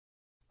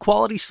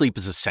Quality sleep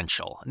is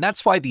essential, and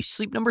that's why the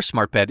Sleep Number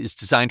Smart Bed is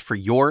designed for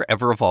your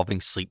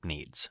ever-evolving sleep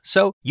needs.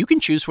 So you can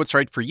choose what's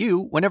right for you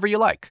whenever you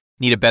like.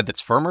 Need a bed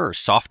that's firmer or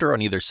softer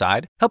on either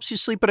side? Helps you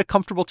sleep at a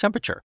comfortable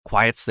temperature.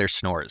 Quiets their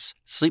snores.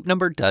 Sleep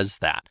Number does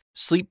that.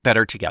 Sleep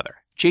better together.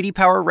 J.D.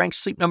 Power ranks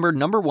Sleep Number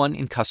 #1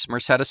 in customer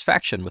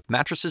satisfaction with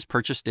mattresses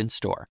purchased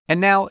in-store.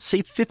 And now,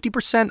 save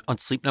 50% on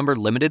Sleep Number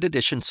limited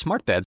edition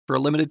smart beds for a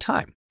limited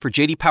time. For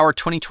J.D. Power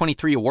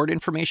 2023 award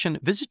information,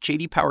 visit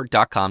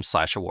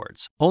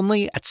jdpower.com/awards.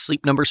 Only at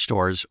Sleep Number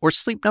stores or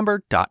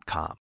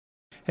sleepnumber.com.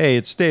 Hey,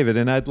 it's David,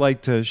 and I'd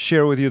like to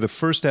share with you the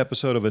first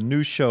episode of a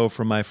new show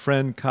from my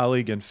friend,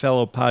 colleague, and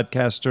fellow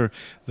podcaster,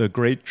 the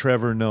great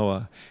Trevor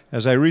Noah.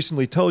 As I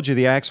recently told you,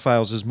 the Axe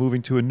Files is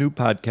moving to a new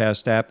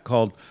podcast app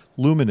called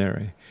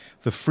Luminary.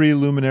 The free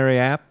Luminary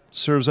app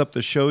serves up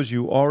the shows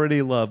you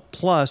already love,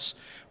 plus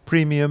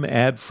premium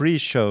ad-free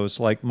shows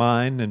like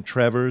mine and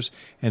Trevor's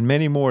and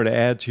many more to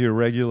add to your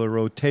regular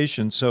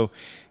rotation. So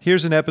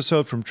here's an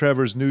episode from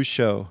Trevor's new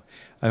show.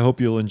 I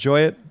hope you'll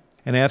enjoy it,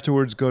 and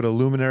afterwards go to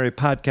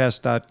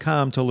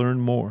luminarypodcast.com to learn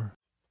more.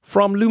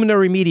 From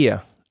Luminary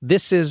Media,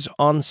 this is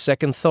On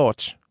Second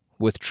Thought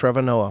with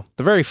Trevor Noah,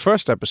 the very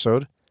first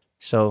episode.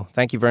 So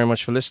thank you very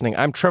much for listening.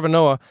 I'm Trevor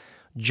Noah,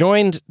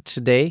 joined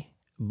today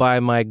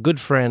by my good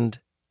friend,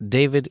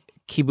 David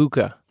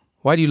Kibuka.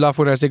 Why do you laugh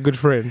when I say good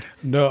friend?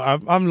 No,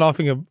 I'm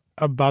laughing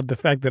about the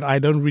fact that I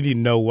don't really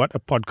know what a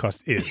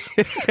podcast is.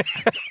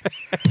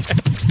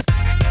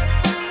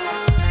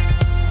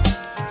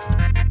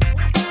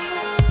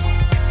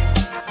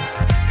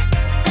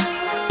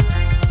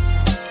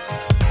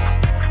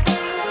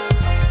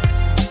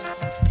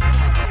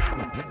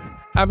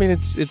 I mean,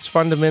 it's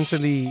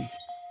fundamentally,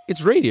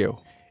 it's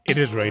radio. It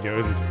is radio,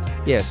 isn't it?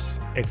 Yes.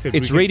 Except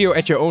it's radio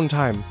at your own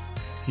time.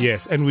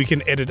 Yes, and we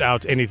can edit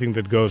out anything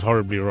that goes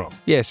horribly wrong.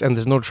 Yes, and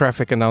there's no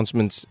traffic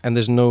announcements, and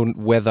there's no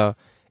weather.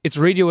 It's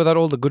radio without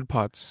all the good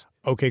parts.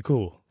 Okay,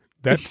 cool.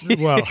 That's,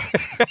 well,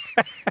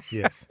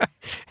 yes.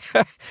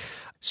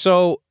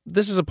 So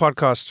this is a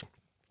podcast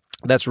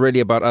that's really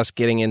about us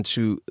getting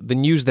into the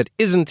news that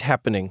isn't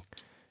happening.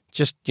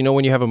 Just,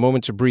 when you have a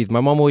moment to breathe.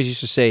 My mom always used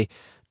to say,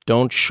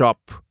 don't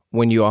shop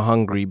when you are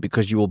hungry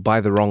because you will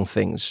buy the wrong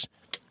things.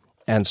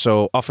 And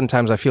so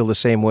oftentimes I feel the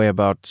same way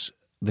about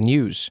the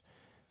news.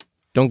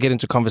 Don't get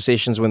into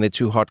conversations when they're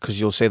too hot because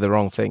you'll say the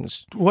wrong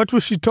things. What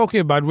was she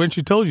talking about when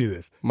she told you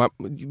this? When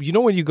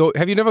you go,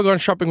 have you never gone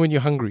shopping when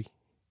you're hungry?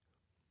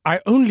 I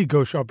only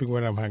go shopping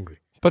when I'm hungry.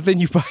 But then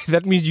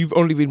that means you've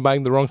only been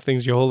buying the wrong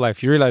things your whole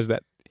life. You realize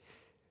that?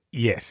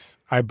 Yes,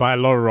 I buy a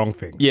lot of wrong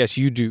things. Yes,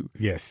 you do.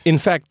 Yes. In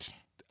fact,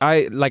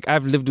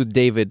 I've lived with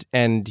David,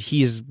 and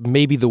he is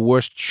maybe the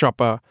worst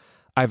shopper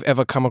I've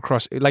ever come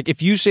across. Like,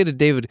 if you say to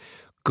David,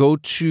 can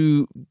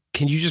you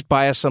just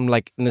buy us some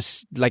like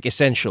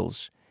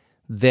essentials?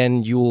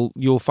 Then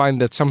you'll find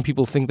that some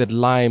people think that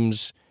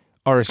limes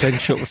are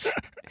essentials.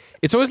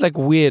 It's always like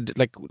weird,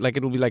 like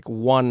it'll be like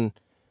one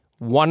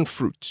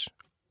fruit.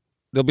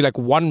 There'll be like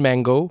one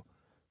mango,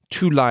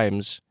 2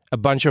 limes, a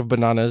bunch of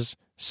bananas,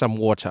 some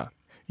water.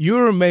 You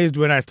were amazed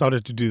when I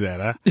started to do that,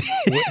 huh?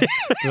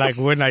 Like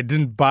when I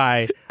didn't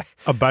buy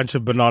a bunch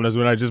of bananas,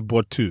 when I just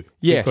bought 2.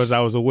 Yes. Because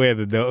I was aware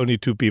that there are only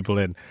 2 people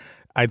in.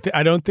 I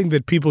don't think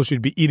that people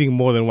should be eating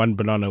more than 1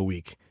 banana a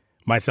week.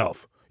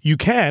 Myself. You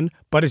can,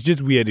 but it's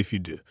just weird if you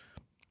do.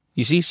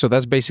 You see? So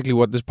that's basically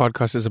what this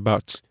podcast is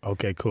about.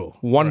 Okay, cool.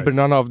 One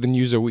banana of the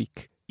news a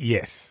week.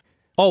 Yes.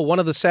 Oh, one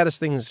of the saddest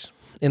things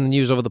in the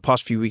news over the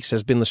past few weeks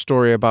has been the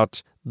story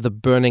about the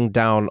burning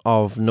down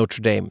of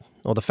Notre Dame,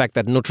 or the fact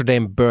that Notre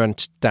Dame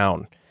burnt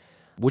down,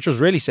 which was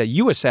really sad.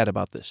 You were sad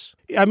about this.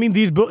 I mean,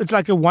 it's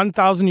like a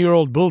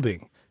 1,000-year-old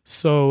building.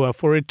 So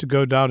for it to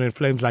go down in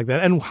flames like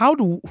that. And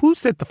who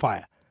set the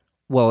fire?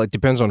 Well, it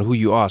depends on who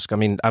you ask. I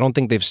mean, I don't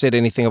think they've said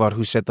anything about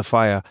who set the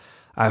fire.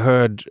 I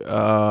heard,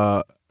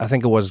 I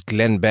think it was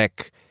Glenn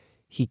Beck.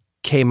 He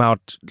came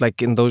out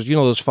like in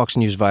those Fox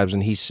News vibes,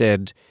 and he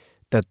said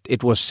that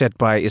it was set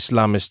by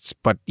Islamists,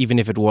 but even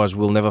if it was,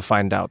 we'll never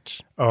find out.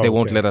 They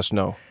won't let us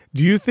know.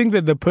 Do you think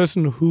that the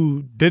person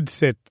who did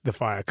set the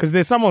fire, because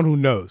there's someone who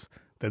knows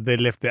that they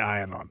left their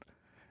iron on,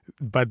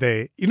 but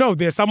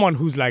there's someone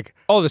who's like...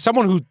 Oh, there's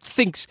someone who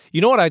thinks...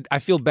 You know what I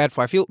feel bad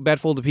for? I feel bad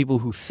for all the people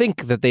who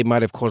think that they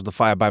might have caused the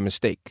fire by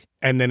mistake.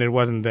 And then it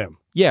wasn't them.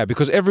 Yeah,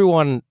 because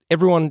everyone,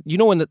 when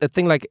the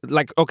thing like,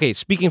 okay,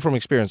 speaking from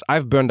experience,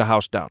 I've burned a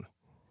house down.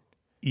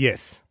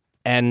 Yes.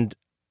 And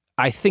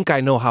I think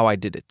I know how I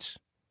did it,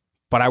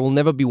 but I will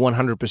never be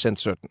 100%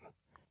 certain.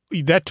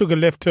 That took a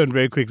left turn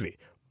very quickly.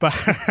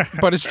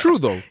 But it's true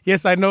though.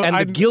 Yes, I know. And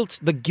the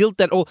guilt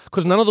that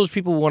because none of those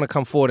people want to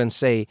come forward and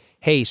say,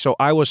 "Hey, so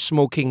I was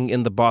smoking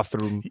in the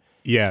bathroom."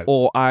 Yeah.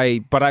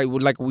 But I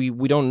would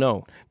we don't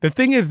know. The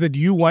thing is that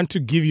you want to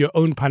give your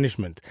own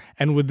punishment,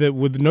 and with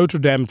Notre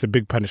Dame, it's a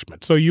big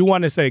punishment. So you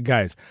want to say,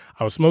 guys,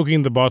 I was smoking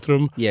in the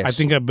bathroom. Yes. I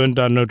think I burned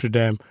down Notre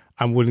Dame.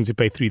 I'm willing to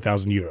pay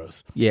 3,000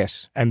 euros.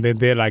 Yes. And then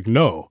they're like,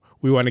 no.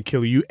 We want to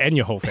kill you and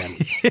your whole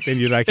family. Then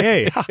you're like,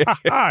 hey,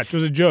 it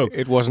was a joke.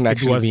 It wasn't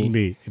actually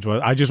me.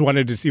 I just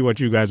wanted to see what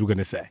you guys were going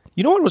to say.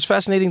 You know what was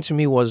fascinating to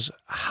me was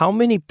how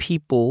many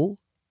people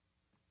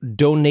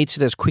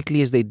donated as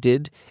quickly as they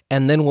did.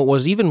 And then what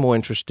was even more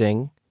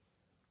interesting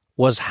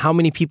was how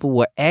many people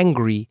were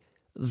angry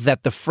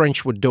that the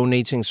French were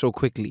donating so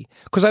quickly.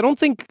 Because I don't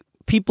think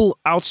people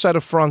outside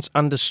of France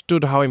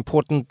understood how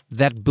important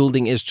that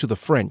building is to the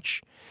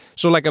French.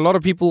 So like a lot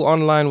of people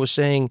online were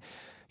saying,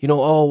 you know,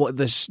 oh,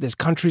 there's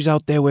countries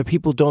out there where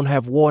people don't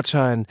have water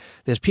and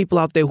there's people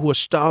out there who are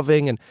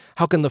starving, and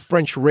how can the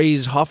French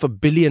raise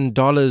 $500 million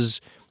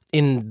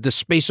in the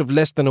space of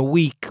less than a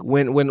week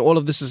when all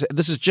of this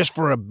is just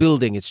for a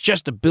building. It's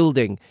just a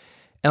building.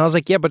 And I was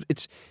like, yeah, but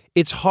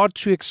it's hard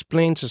to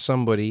explain to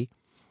somebody.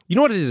 You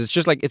know what it is? It's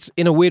just like, it's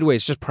in a weird way,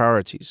 it's just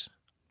priorities.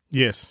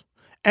 Yes.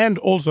 And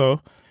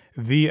also,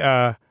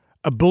 a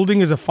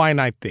building is a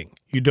finite thing.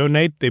 You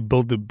donate, they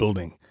build the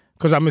building.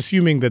 Because I'm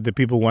assuming that the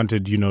people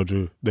wanted,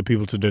 the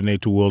people to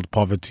donate to world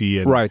poverty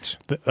and right.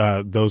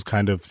 Those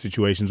kind of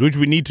situations, which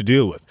we need to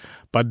deal with.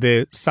 But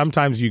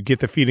sometimes you get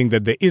the feeling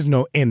that there is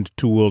no end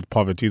to world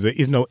poverty. There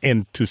is no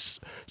end to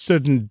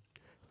certain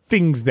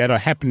things that are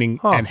happening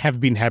and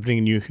have been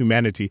happening in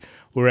humanity.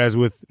 Whereas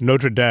with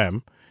Notre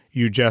Dame,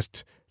 you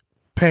just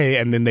pay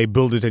and then they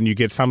build it and you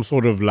get some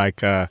sort of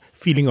like a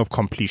feeling of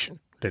completion.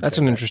 That's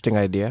an interesting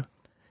idea.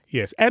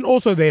 Yes. And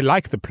also they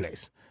like the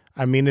place.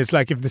 I mean, it's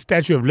like if the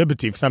Statue of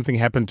Liberty, if something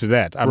happened to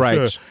that, I'm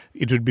sure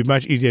it would be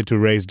much easier to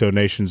raise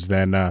donations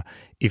than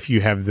if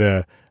you have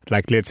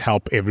let's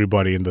help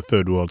everybody in the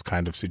third world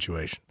kind of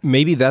situation.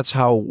 Maybe that's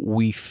how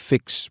we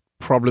fix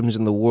problems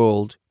in the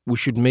world. We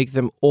should make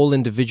them all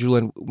individual,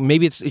 and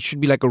maybe it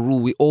should be like a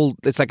rule.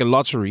 It's like a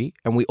lottery,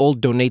 and we all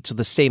donate to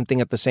the same thing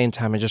at the same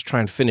time and just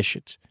try and finish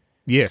it.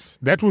 Yes,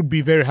 that would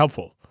be very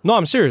helpful. No,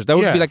 I'm serious. That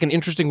would be like an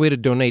interesting way to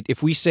donate.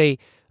 If we say,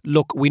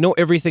 look, we know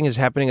everything is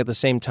happening at the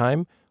same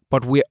time,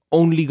 but we're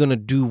only going to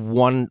do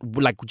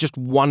just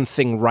one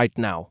thing right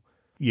now.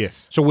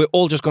 Yes. So we're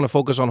all just going to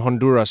focus on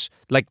Honduras.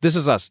 Like, this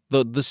is us.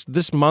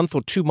 This month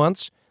or 2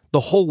 months, the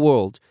whole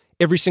world,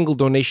 every single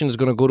donation is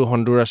going to go to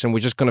Honduras, and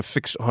we're just going to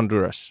fix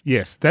Honduras.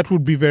 Yes, that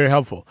would be very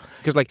helpful.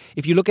 Because, like,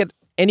 if you look at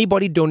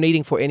anybody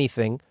donating for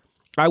anything,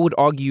 I would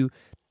argue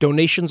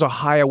donations are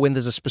higher when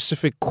there's a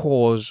specific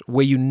cause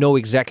where you know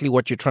exactly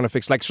what you're trying to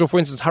fix. Like, so for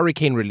instance,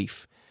 hurricane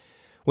relief.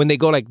 When they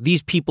go like,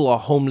 these people are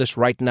homeless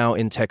right now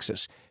in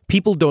Texas.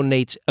 People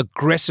donate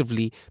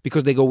aggressively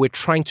because they go, we're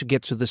trying to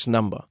get to this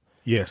number.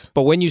 Yes.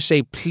 But when you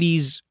say,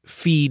 please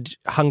feed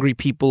hungry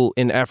people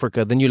in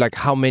Africa, then you're like,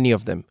 how many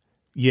of them?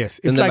 Yes.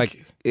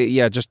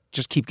 It's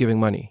just keep giving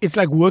money. It's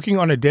like working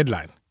on a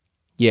deadline.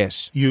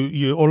 Yes.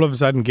 You all of a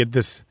sudden get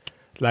this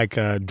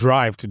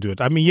drive to do it.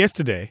 I mean,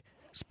 yesterday,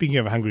 speaking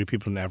of hungry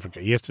people in Africa,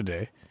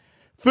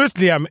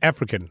 firstly, I'm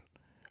African.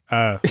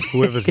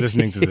 Whoever's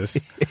listening to this.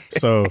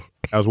 So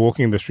I was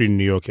walking in the street in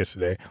New York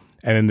yesterday,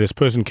 and then this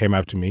person came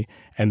up to me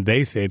and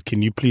they said,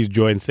 can you please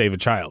join Save a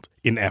Child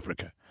in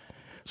Africa?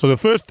 So the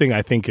first thing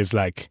I think is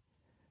like,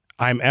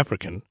 I'm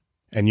African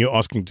and you're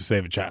asking to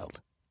save a child,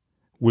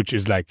 which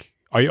is like,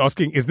 are you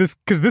asking, is this,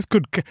 because this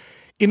could,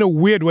 in a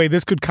weird way,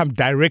 this could come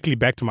directly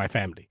back to my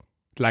family.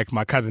 Like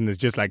my cousin is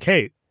just like,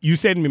 hey, you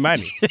send me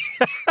money.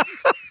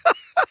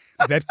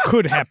 That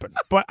could happen.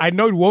 But I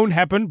know it won't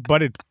happen,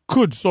 but it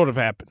could sort of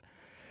happen.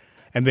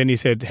 And then he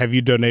said, have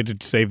you donated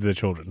to Save the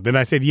Children? Then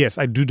I said, yes,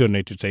 I do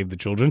donate to Save the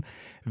Children.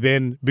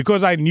 Then,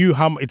 because I knew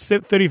how much, it's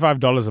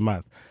 $35 a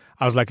month.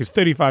 I was like, it's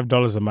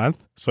 $35 a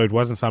month. So it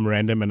wasn't some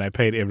random, and I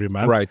paid every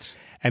month. Right.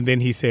 And then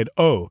he said,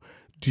 oh,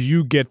 do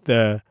you get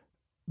the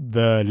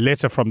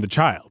letter from the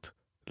child?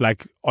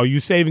 Like, are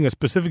you saving a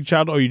specific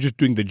child, or are you just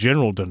doing the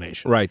general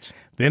donation? Right.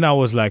 Then I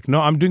was like,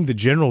 no, I'm doing the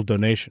general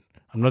donation.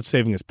 I'm not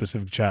saving a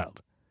specific child.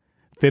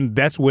 Then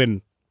that's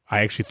when I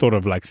actually thought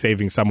of like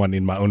saving someone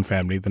in my own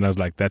family. Then I was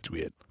like, that's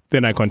weird.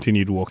 Then I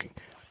continued walking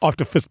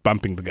after fist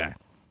bumping the guy.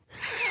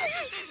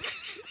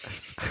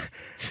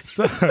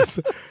 So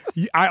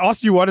I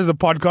asked you what is a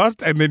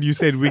podcast, and then you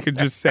said we could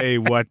just say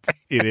what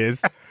it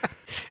is.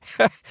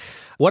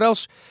 What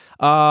else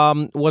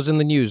was in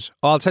the news?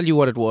 I'll tell you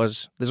what it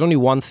was. There's only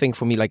one thing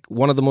for me, like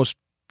one of the most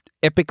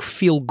epic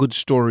feel-good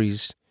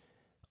stories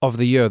of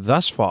the year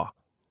thus far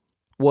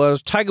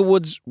was Tiger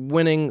Woods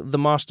winning the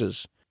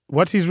Masters.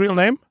 What's his real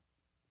name?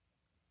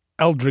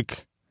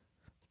 Eldrick.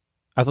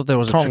 I thought that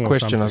was a trick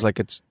question. I was like,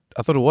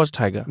 I thought it was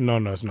Tiger. No,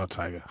 it's not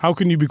Tiger. How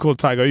can you be called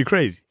Tiger? Are you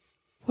crazy?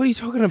 What are you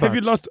talking about? Have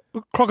you lost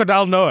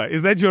Crocodile Noah?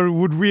 Is that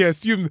would we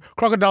assume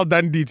Crocodile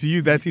Dundee to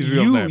you? That's his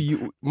real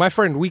name. My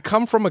friend, we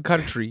come from a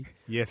country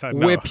yes, I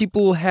know. where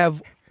people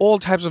have all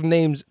types of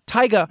names.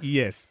 Tiger.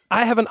 Yes.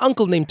 I have an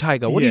uncle named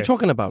Tiger. What are you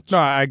talking about? No,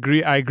 I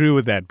agree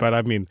with that. But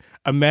I mean,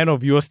 a man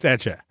of your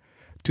stature,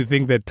 to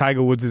think that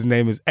Tiger Woods'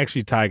 name is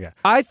actually Tiger.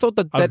 I thought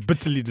that... I was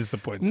bitterly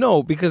disappointed.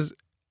 No, because...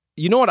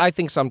 You know what I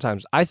think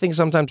sometimes? I think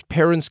sometimes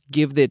parents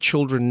give their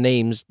children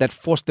names that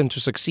force them to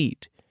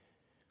succeed.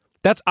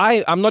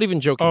 I'm not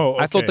even joking. Oh,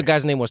 okay. I thought the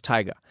guy's name was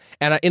Tiger.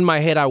 And in my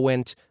head I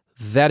went,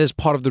 that is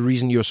part of the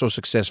reason you're so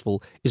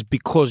successful, is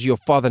because your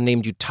father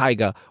named you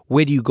Tiger.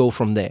 Where do you go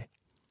from there?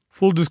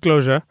 Full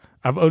disclosure,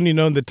 I've only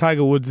known that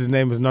Tiger Woods'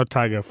 name is not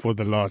Tiger for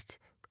the last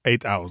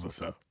 8 hours or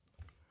so.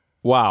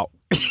 Wow.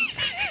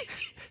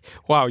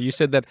 Wow, you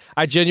said that.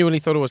 I genuinely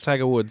thought it was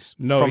Tiger Woods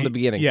from the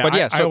beginning. Yeah, but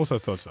yeah, I also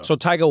thought so. So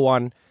Tiger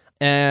won.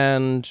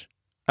 And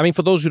I mean,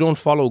 for those who don't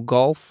follow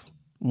golf,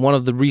 one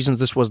of the reasons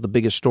this was the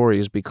biggest story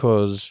is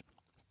because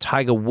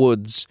Tiger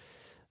Woods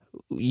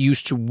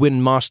used to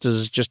win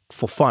Masters just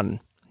for fun.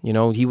 You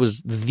know, he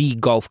was the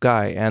golf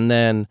guy. And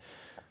then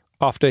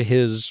after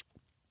his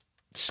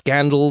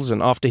scandals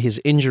and after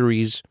his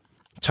injuries,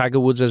 Tiger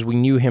Woods, as we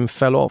knew him,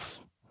 fell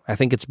off. I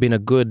think it's been a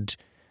good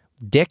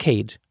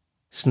decade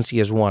since he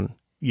has won.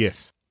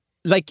 Yes.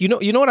 Like, you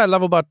know what I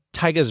love about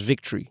Tiger's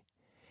victory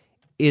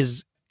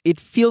is it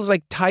feels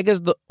like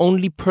Tiger's the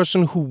only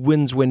person who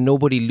wins when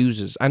nobody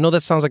loses. I know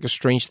that sounds like a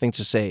strange thing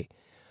to say.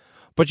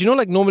 But you know,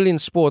 like normally in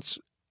sports,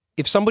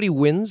 if somebody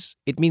wins,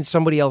 it means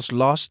somebody else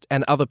lost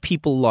and other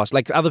people lost.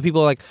 Like other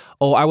people are like,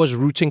 oh, I was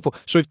rooting for...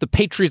 So if the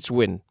Patriots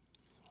win,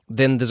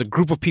 then there's a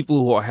group of people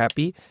who are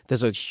happy.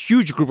 There's a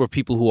huge group of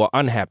people who are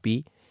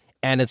unhappy.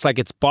 And it's like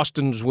it's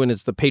Boston's win,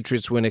 it's the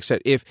Patriots win,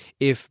 except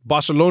if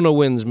Barcelona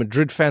wins,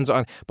 Madrid fans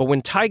are... But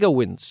when Tiger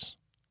wins,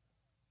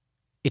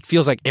 it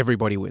feels like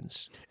everybody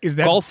wins.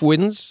 Golf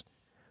wins,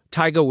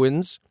 Tiger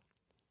wins,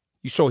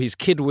 you saw his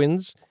kid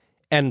wins,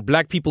 and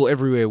black people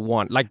everywhere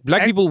won. Like,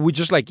 black people were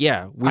just like,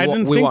 yeah, we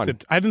won.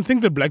 I didn't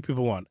think that black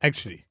people won,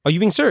 actually. Are you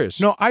being serious?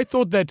 No, I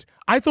thought that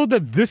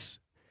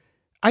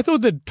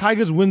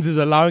Tiger's wins is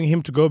allowing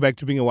him to go back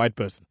to being a white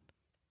person.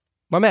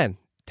 My man,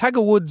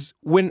 Tiger Woods,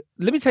 let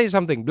me tell you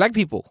something, black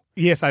people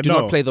do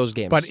not play those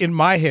games. But in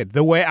my head,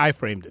 the way I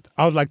framed it,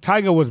 I was like,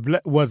 Tiger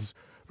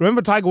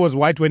remember Tiger was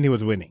white when he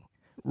was winning.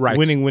 Right.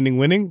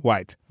 Winning,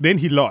 white. Then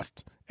he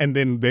lost. And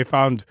then they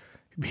found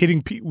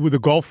hitting with a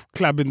golf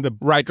club in the...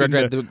 Right.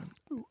 The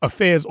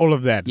affairs, all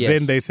of that. Yes.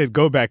 Then they said,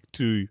 go back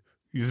to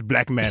this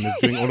black man is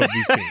doing all of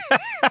these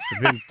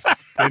things.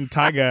 then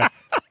Tiger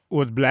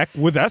was black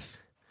with us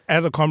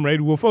as a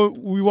comrade.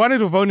 We wanted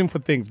to phone him for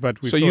things,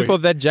 but we So you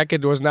thought that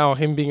jacket was now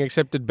him being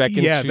accepted back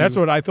into... Yeah, that's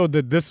what I thought.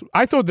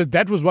 I thought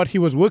that was what he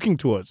was working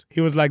towards.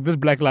 He was like, this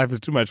black life is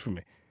too much for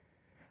me.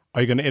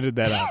 Are you going to edit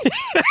that out?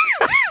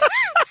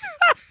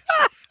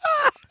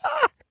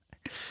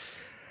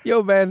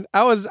 Yo, man,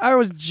 I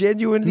was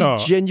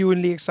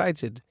genuinely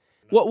excited.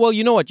 Well,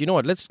 you know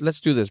what? Let's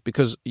do this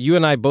because you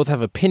and I both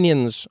have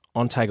opinions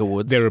on Tiger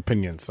Woods. Their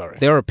opinions, sorry.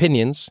 Their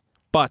opinions,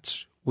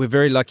 but we're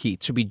very lucky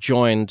to be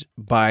joined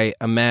by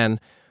a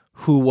man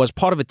who was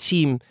part of a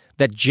team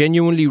that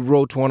genuinely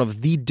wrote one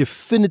of the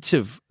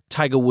definitive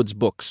Tiger Woods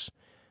books.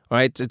 All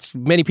right,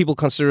 many people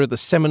consider it the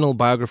seminal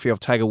biography of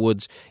Tiger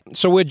Woods.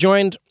 So we're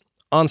joined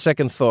on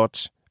second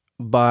thought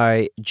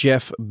by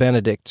Jeff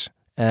Benedict.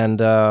 And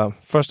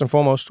first and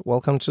foremost,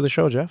 welcome to the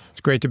show, Jeff.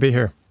 It's great to be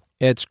here.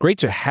 It's great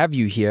to have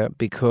you here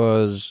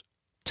because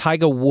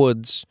Tiger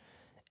Woods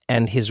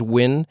and his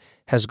win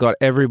has got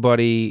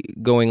everybody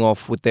going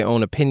off with their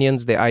own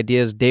opinions, their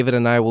ideas. David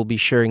and I will be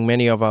sharing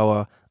many of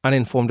our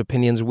uninformed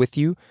opinions with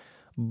you.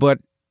 But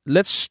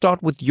let's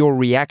start with your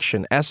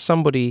reaction as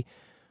somebody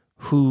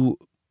who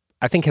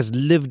I think has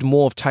lived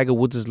more of Tiger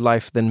Woods'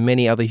 life than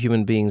many other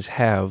human beings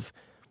have.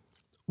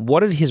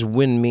 What did his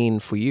win mean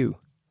for you?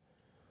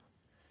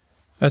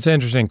 That's an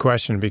interesting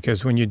question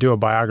because when you do a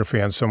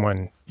biography on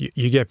someone,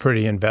 you get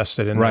pretty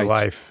invested in their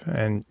life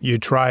and you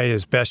try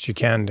as best you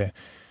can to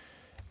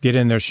get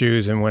in their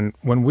shoes. And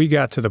when we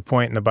got to the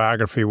point in the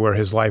biography where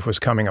his life was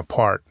coming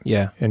apart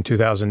in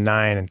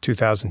 2009 and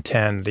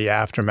 2010, the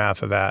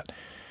aftermath of that,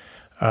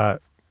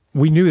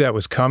 we knew that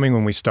was coming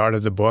when we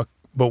started the book.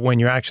 But when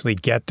you actually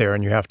get there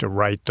and you have to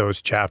write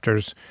those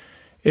chapters,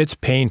 it's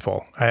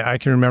painful. I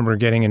can remember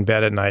getting in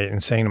bed at night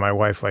and saying to my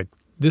wife, like,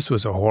 this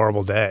was a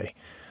horrible day.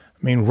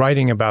 I mean,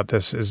 writing about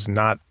this it's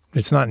not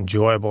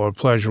enjoyable or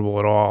pleasurable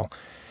at all.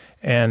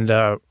 And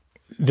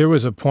there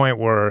was a point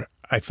where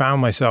I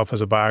found myself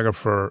as a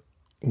biographer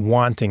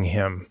wanting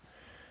him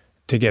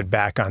to get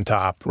back on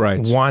top,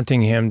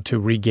 wanting him to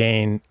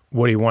regain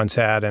what he once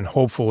had and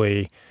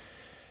hopefully,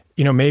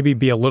 maybe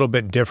be a little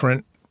bit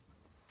different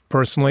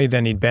personally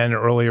than he'd been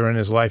earlier in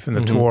his life in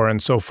the tour.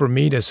 And so for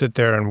me to sit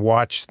there and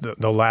watch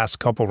the last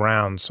couple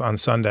rounds on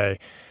Sunday,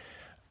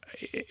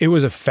 it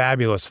was a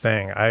fabulous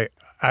thing.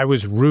 I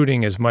was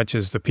rooting as much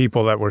as the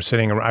people that were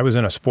sitting around. I was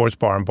in a sports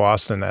bar in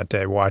Boston that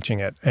day watching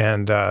it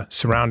and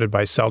surrounded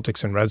by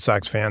Celtics and Red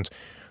Sox fans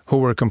who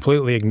were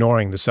completely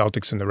ignoring the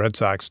Celtics and the Red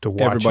Sox to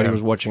watch Everybody him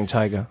was watching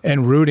Tiger.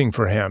 and rooting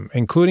for him,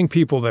 including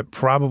people that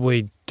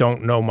probably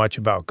don't know much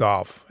about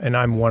golf. And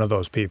I'm one of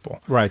those people.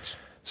 Right.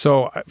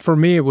 So for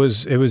me, it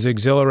was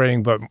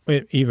exhilarating, but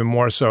even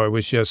more so, it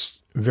was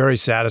just very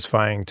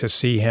satisfying to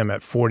see him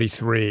at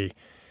 43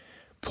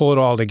 pull it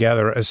all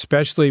together,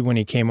 especially when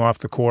he came off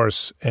the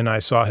course and I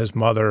saw his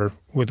mother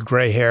with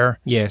gray hair.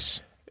 Yes.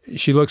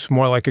 She looks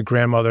more like a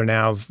grandmother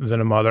now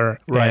than a mother.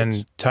 Right.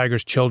 And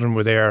Tiger's children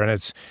were there.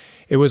 And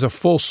it was a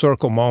full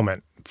circle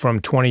moment from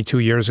 22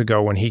 years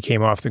ago when he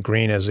came off the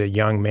green as a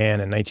young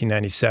man in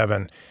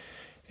 1997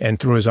 and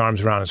threw his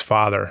arms around his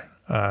father.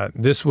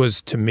 This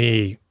was, to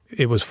me,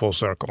 it was full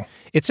circle.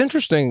 It's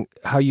interesting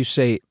how you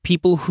say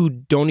people who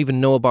don't even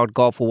know about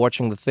golf are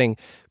watching the thing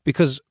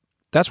because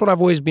that's what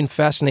I've always been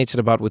fascinated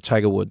about with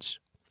Tiger Woods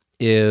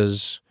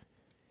is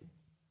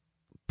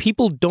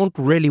people don't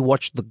really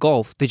watch the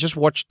golf. They just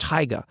watch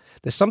Tiger.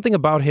 There's something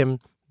about him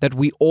that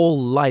we all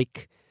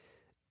like.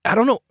 I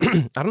don't know.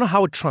 I don't know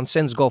how it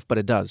transcends golf, but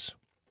it does.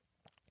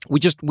 We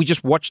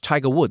just watch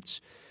Tiger Woods.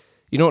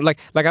 You know, like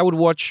I would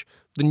watch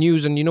the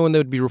news, and when they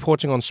would be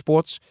reporting on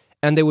sports,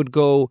 and they would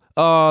go,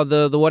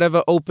 the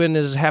whatever Open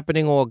is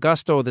happening, or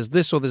Augusta, or there's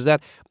this, or there's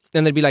that,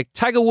 and they'd be like,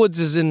 Tiger Woods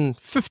is in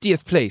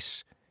 50th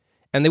place,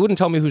 and they wouldn't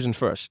tell me who's in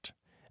first.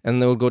 And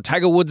they would go,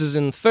 Tiger Woods is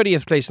in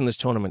 30th place in this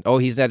tournament. Oh,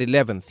 he's at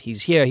 11th.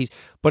 He's here.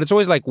 But it's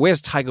always like,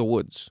 where's Tiger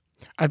Woods?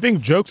 I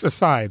think, jokes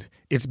aside,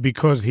 it's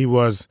because he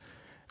was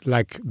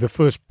like the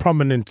first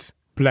prominent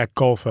black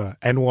golfer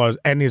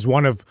and is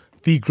one of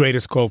the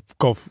greatest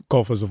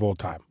golfers of all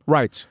time.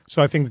 Right.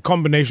 So I think the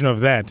combination of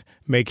that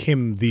make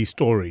him the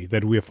story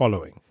that we're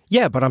following.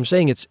 Yeah, but I'm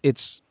saying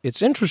it's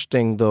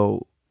interesting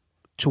though,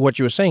 to what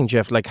you were saying,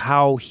 Jeff, like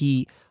how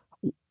he,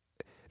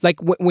 like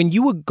when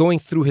you were going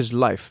through his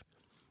life,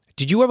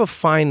 did you ever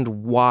find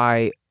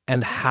why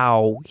and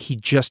how he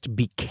just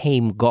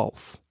became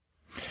golf?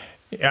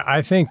 Yeah,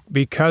 I think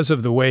because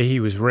of the way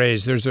he was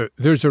raised, there's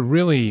a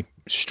really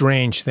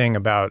strange thing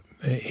about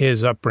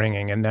his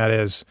upbringing, and that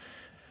is,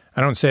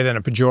 I don't say that in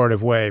a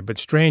pejorative way, but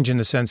strange in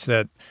the sense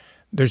that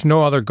there's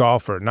no other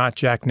golfer, not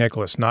Jack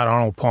Nicklaus, not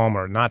Arnold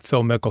Palmer, not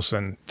Phil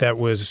Mickelson, that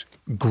was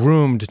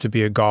groomed to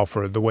be a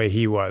golfer the way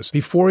he was.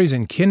 Before he's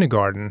in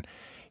kindergarten,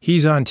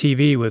 he's on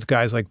TV with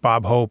guys like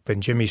Bob Hope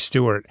and Jimmy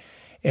Stewart,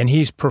 and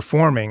he's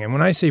performing. And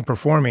when I say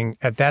performing,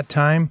 at that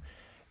time,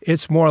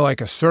 it's more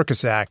like a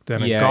circus act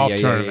than a golf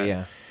tournament.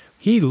 Yeah.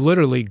 He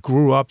literally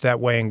grew up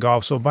that way in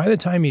golf. So by the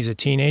time he's a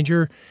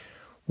teenager,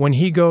 when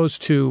he goes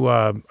to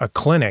a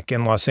clinic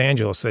in Los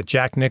Angeles that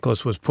Jack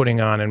Nicklaus was putting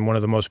on in one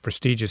of the most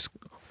prestigious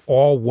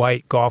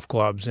all-white golf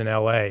clubs in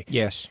L.A.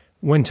 Yes.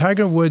 When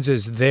Tiger Woods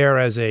is there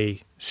as a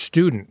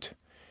student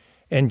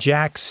and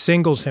Jack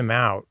singles him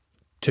out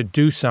to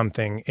do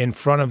something in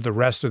front of the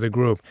rest of the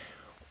group,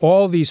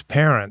 all these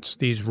parents,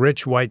 these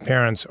rich white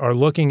parents, are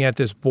looking at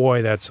this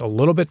boy that's a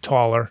little bit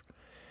taller.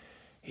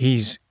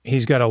 He's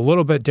got a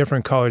little bit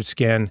different colored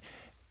skin,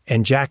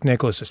 and Jack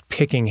Nicklaus is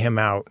picking him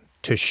out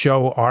to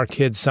show our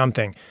kids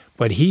something.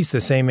 But he's the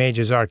same age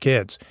as our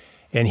kids,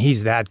 and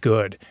he's that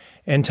good.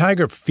 And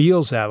Tiger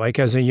feels that. Like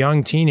as a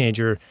young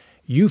teenager,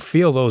 you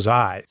feel those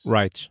eyes.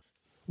 Right.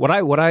 What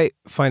I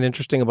find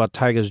interesting about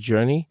Tiger's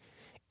journey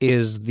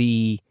is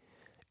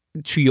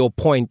to your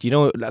point,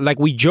 like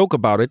we joke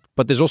about it,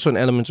 but there's also an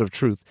element of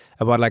truth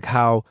about like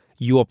how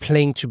you are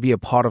playing to be a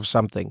part of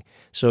something.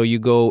 So you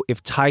go,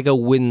 if Tiger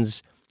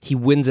wins, he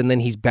wins, and then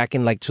he's back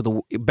in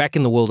back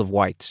in the world of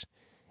whites.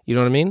 You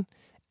know what I mean?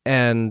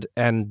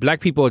 And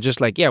black people are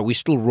just like, yeah, we're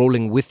still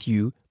rolling with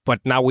you, but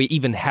now we're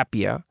even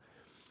happier.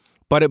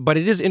 But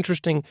it is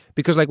interesting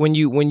because like when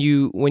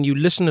you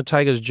listen to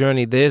Tiger's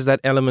journey, there's that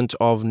element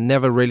of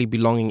never really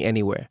belonging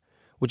anywhere,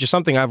 which is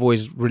something I've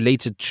always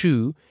related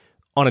to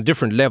on a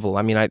different level.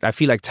 I mean, I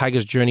feel like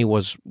Tiger's journey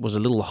was a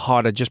little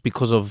harder just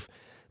because of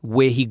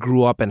where he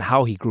grew up and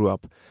how he grew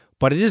up.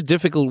 But it is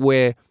difficult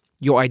where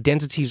your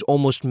identity is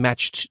almost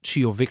matched to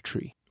your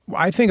victory.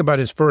 I think about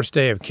his first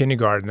day of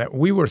kindergarten that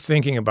we were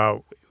thinking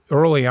about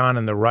early on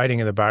in the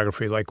writing of the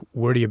biography, like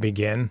where do you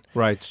begin?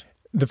 Right.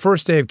 The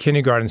first day of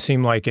kindergarten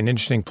seemed like an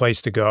interesting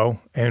place to go,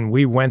 and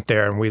we went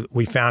there and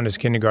we found his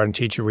kindergarten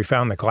teacher. We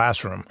found the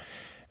classroom.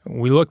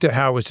 We looked at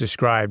how it was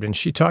described, and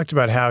she talked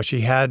about how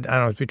she had, I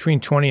don't know, between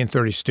 20 and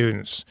 30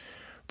 students.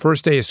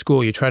 First day of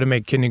school, you try to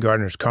make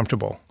kindergartners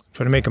comfortable,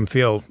 try to make them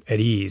feel at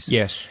ease.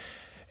 Yes.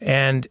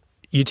 And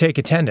you take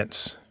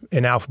attendance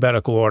in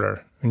alphabetical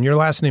order. And your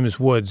last name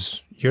is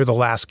Woods, you're the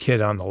last kid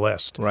on the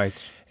list. Right.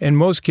 And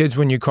most kids,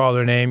 when you call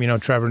their name,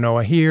 Trevor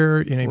Noah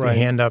here, you put your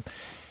hand up.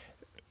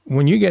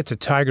 When you get to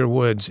Tiger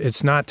Woods,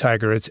 it's not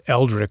Tiger, it's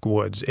Eldrick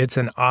Woods. It's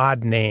an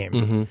odd name.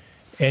 Mm-hmm.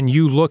 And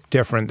you look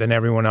different than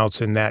everyone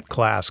else in that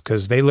class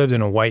because they lived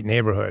in a white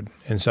neighborhood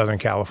in Southern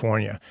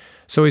California.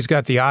 So he's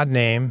got the odd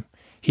name.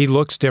 He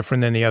looks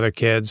different than the other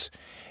kids.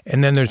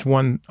 And then there's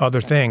one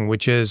other thing,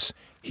 which is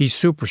he's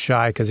super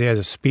shy because he has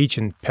a speech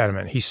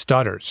impediment. He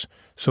stutters.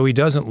 So he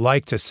doesn't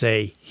like to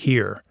say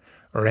here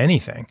or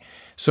anything.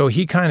 So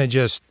he kind of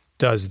just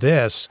does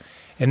this.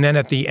 And then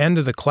at the end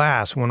of the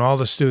class, when all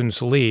the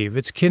students leave,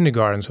 it's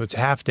kindergarten, so it's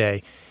half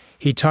day,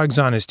 he tugs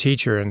on his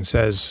teacher and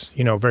says,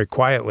 very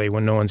quietly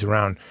when no one's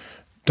around,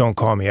 don't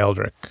call me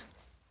Eldrick.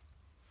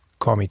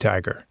 Call me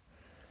Tiger.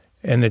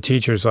 And the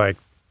teacher's like,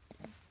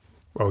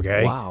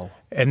 okay. Wow.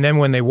 And then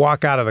when they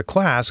walk out of the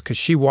class, because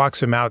she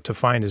walks him out to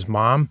find his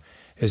mom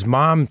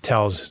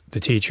tells the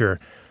teacher,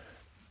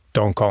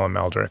 don't call him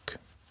Eldrick.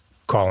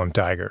 Call him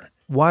Tiger.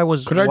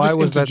 Could I just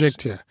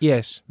interject here?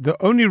 Yes. The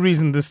only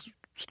reason this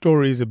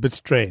story is a bit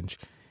strange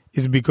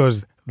is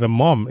because the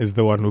mom is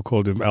the one who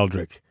called him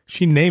Eldrick.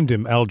 She named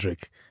him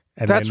Eldrick.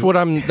 And that's what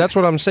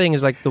I'm saying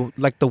is like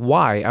the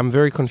why. I'm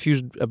very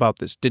confused about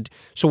this.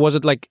 So was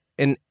it like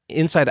an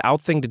inside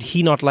out thing? Did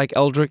he not like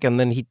Eldrick, and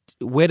then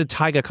where did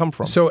Tiger come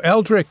from? So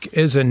Eldrick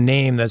is a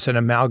name that's an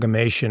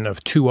amalgamation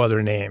of two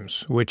other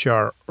names, which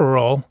are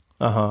Earl.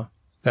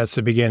 That's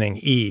the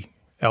beginning.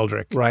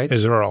 Eldrick right.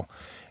 is Earl,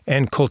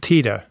 and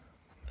Coltita,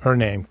 her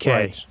name, K.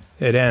 Right.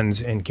 It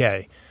ends in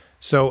K.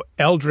 So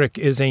Eldrick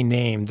is a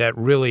name that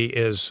really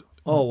is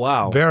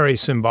very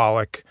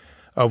symbolic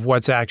of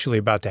what's actually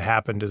about to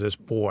happen to this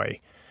boy.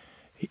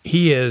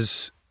 He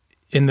is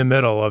in the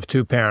middle of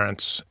two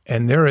parents,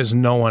 and there is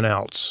no one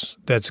else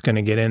that's going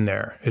to get in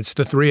there. It's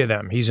the three of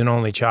them. He's an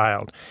only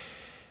child.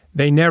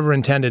 They never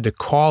intended to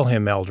call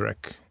him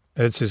Eldrick.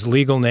 It's his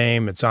legal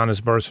name. It's on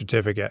his birth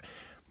certificate.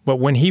 But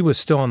when he was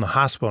still in the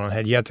hospital and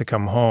had yet to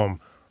come home,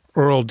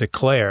 Earl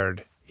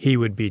declared he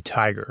would be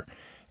Tiger.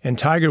 And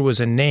Tiger was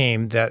a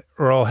name that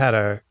Earl had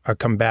a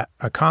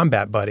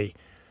combat buddy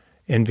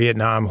in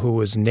Vietnam who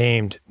was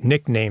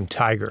nicknamed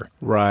Tiger.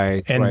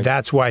 Right. And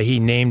that's why he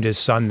named his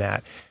son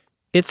that.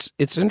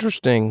 It's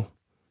interesting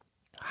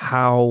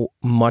how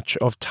much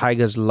of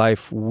Tiger's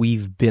life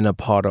we've been a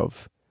part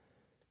of.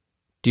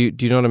 Do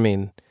you know what I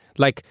mean?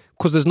 Like,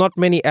 because there's not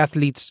many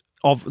athletes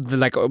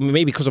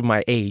maybe because of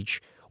my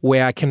age,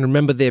 where I can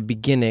remember their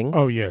beginning.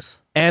 Oh, yes.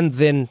 And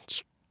then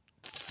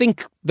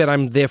think that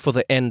I'm there for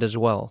the end as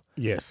well.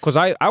 Yes. Because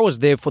I was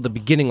there for the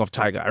beginning of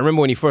Tiger. I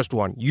remember when he first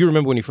won. You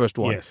remember when he first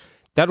won. Yes.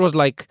 That was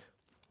like,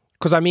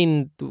 because I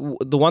mean,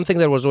 the one thing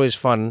that was always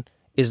fun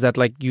is that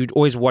like you'd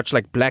always watch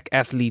like black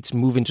athletes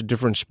move into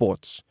different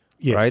sports.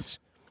 Yes. Right?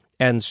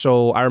 And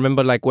so I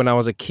remember like when I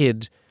was a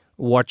kid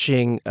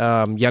watching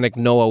Yannick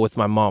Noah with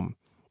my mom.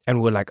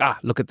 And we're like,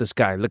 look at this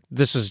guy. Look,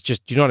 this is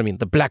just, you know what I mean?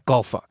 The black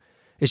golfer.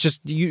 It's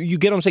just, you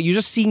get what I'm saying? You're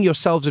just seeing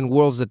yourselves in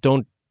worlds that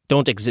don't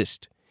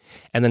exist.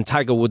 And then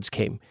Tiger Woods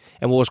came.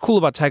 And what was cool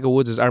about Tiger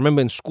Woods is I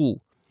remember in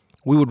school,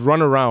 we would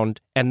run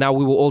around and now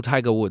we were all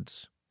Tiger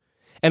Woods.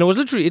 And it was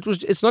literally,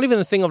 it's not even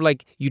a thing of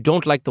like, you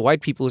don't like the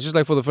white people. It's just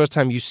like for the first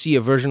time you see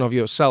a version of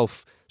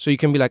yourself. So you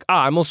can be like,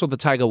 I'm also the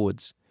Tiger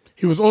Woods.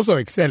 He was also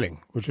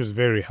excelling, which was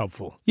very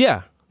helpful.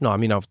 Yeah. No, I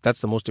mean,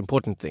 that's the most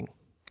important thing.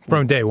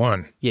 From day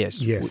one.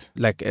 Yes. Yes.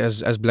 Like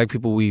as black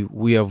people,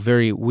 we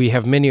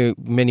have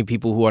many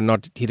people who are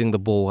not hitting the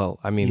ball well.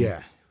 I mean,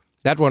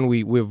 that one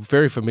we're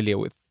very familiar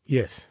with.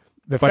 Yes.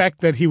 The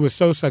fact that he was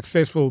so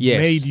successful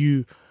made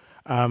you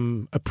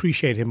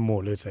appreciate him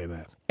more, let's say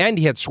that. And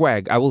he had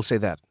swag, I will say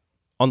that.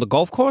 On the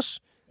golf course,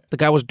 the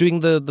guy was doing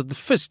the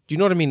fist, you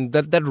know what I mean?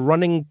 That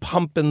running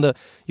pump and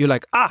you're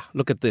like,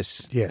 look at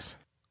this. Yes.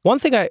 One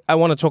thing I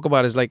want to talk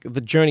about is like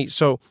the journey.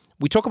 So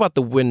we talk about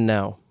the win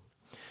now.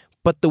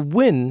 But the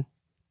win,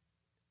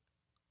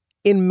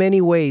 in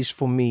many ways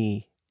for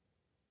me,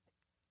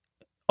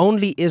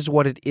 only is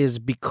what it is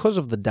because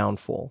of the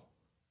downfall.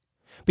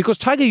 Because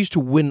Tiger used to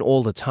win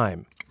all the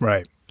time.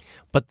 Right.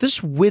 But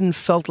this win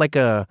felt like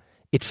a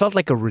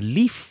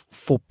relief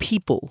for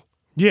people.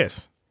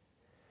 Yes.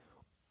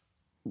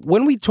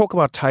 When we talk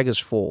about Tiger's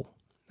fall,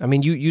 I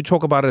mean, you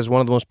talk about it as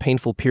one of the most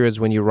painful periods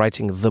when you're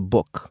writing the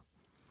book,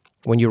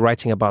 when you're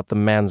writing about the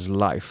man's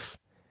life.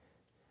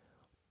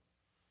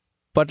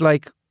 But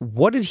like,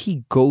 what did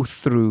he go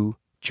through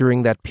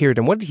during that period?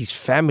 And what did his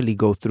family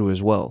go through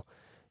as well?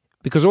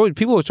 Because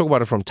people always talk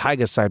about it from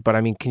Tiger's side, but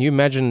I mean, can you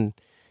imagine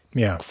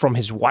from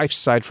his wife's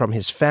side, from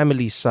his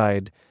family's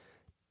side,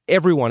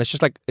 everyone? It's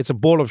just like, it's a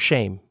ball of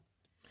shame.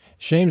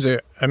 Shame's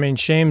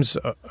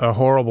a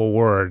horrible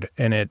word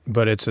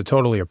but it's a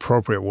totally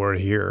appropriate word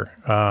here.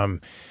 I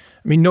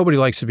mean, nobody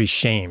likes to be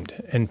shamed,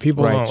 and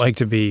people don't like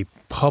to be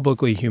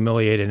publicly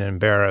humiliated and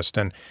embarrassed.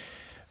 And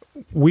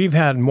we've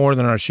had more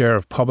than our share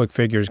of public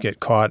figures get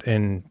caught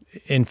in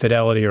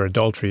infidelity or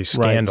adultery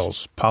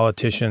scandals,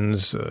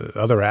 politicians,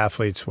 other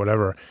athletes,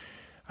 whatever.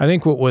 I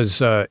think what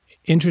was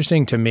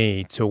interesting to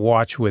me to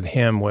watch with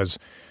him was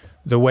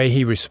the way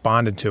he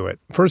responded to it.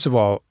 First of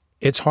all,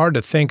 it's hard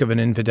to think of an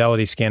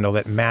infidelity scandal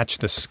that matched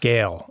the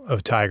scale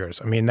of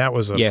Tiger's. I mean, that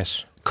was a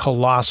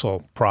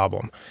colossal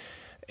problem.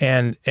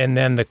 And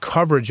then the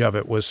coverage of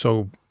it was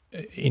so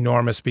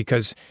enormous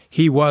because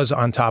he was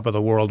on top of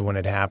the world when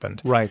it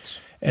happened. Right.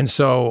 And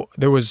so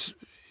there was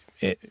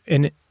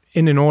an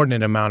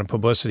inordinate amount of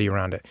publicity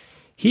around it.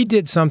 He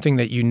did something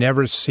that you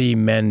never see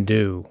men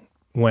do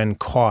when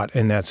caught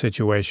in that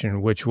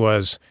situation, which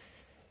was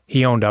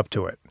he owned up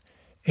to it.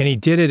 And he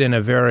did it in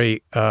a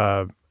very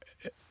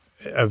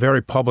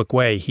public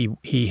way.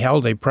 He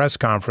held a press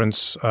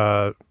conference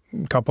a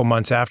couple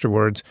months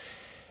afterwards,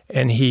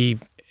 and he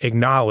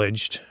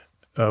acknowledged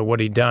what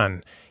he'd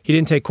done. He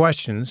didn't take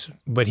questions,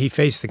 but he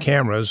faced the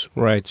cameras.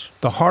 Right.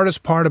 The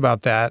hardest part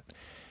about that,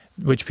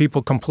 which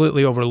people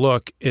completely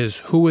overlook, is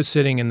who was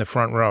sitting in the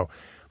front row.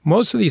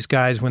 Most of these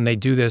guys, when they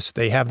do this,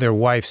 they have their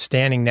wife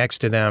standing next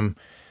to them,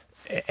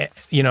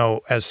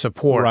 as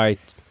support. Right.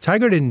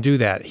 Tiger didn't do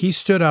that. He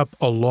stood up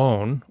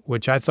alone,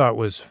 which I thought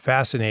was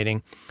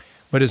fascinating,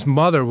 but his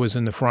mother was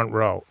in the front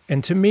row.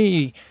 And to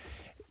me,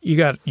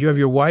 you have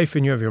your wife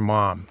and you have your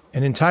mom.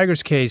 And in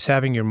Tiger's case,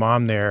 having your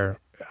mom there,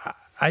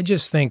 I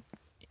just think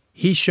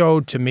he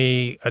showed to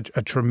me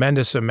a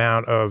tremendous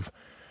amount of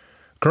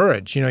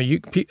courage.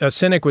 A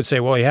cynic would say,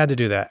 well, he had to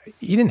do that.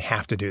 He didn't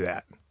have to do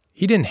that.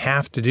 He didn't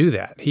have to do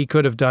that. He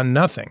could have done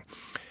nothing.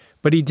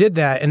 But he did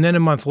that, and then a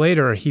month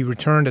later, he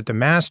returned at the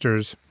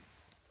Masters,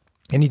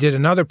 and he did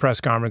another press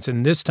conference,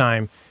 and this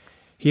time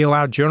he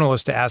allowed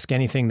journalists to ask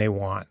anything they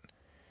want.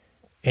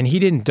 and he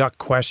didn't duck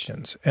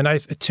questions. And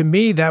to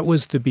me, that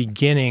was the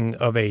beginning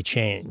of a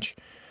change,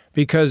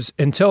 because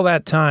until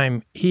that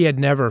time, he had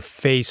never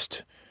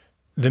faced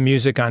the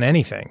music on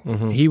anything.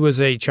 Mm-hmm. He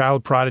was a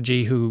child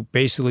prodigy who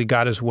basically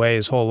got his way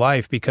his whole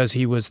life because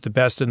he was the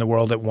best in the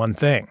world at one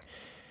thing.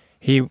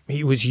 He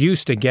was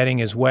used to getting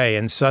his way,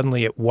 and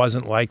suddenly it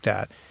wasn't like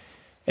that.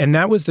 And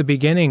that was the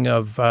beginning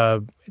of,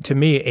 to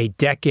me, a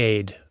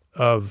decade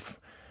of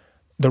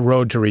the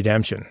road to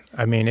redemption.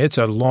 I mean, it's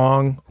a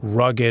long,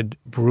 rugged,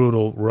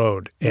 brutal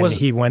road, and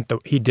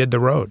he did the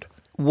road.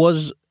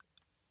 Was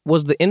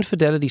the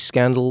infidelity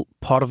scandal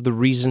part of the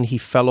reason he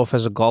fell off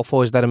as a golfer,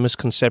 or is that a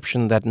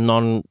misconception that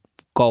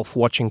non-golf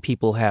watching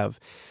people have?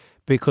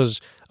 Because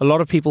a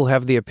lot of people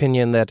have the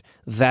opinion that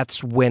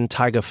that's when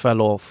Tiger fell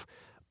off.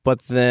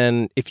 But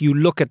then if you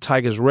look at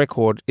Tiger's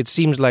record, it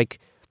seems like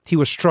he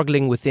was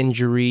struggling with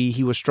injury,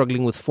 he was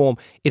struggling with form.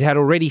 It had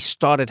already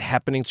started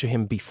happening to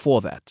him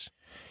before that.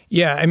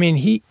 Yeah, I mean,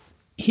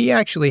 he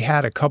actually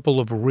had a couple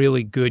of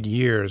really good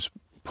years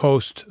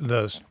post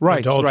the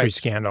adultery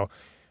scandal,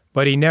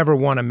 but he never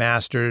won a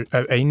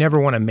he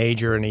never won a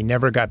major, and he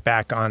never got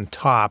back on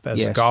top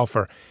as a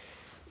golfer.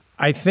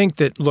 I think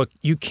that, look,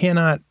 you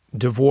cannot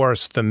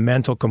divorce the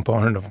mental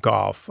component of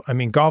golf. I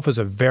mean, golf is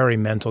a very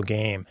mental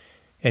game,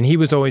 and he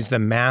was always the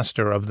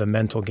master of the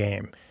mental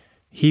game.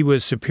 He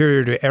was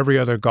superior to every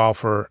other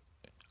golfer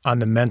on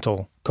the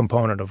mental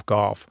component of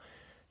golf.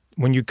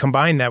 When you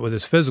combine that with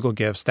his physical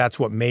gifts, that's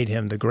what made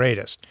him the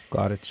greatest.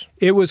 Got it.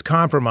 It was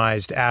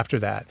compromised after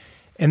that.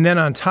 And then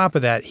on top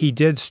of that, he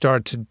did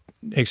start to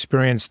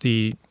experience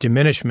the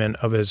diminishment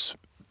of his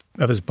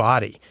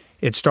body.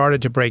 It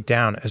started to break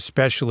down,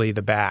 especially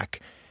the back.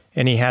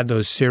 And he had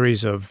those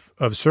series of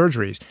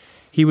surgeries.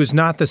 He was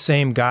not the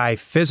same guy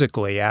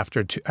physically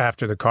after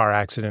the car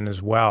accident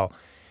as well.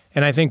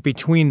 And I think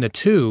between the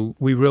two,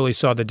 we really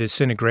saw the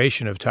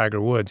disintegration of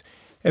Tiger Woods.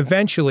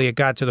 Eventually, it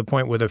got to the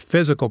point where the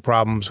physical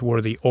problems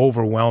were the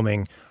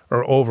overwhelming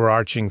or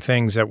overarching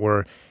things that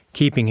were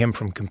keeping him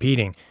from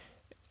competing.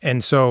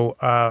 And so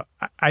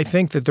I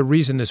think that the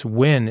reason this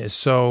win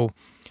is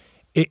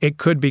it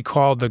could be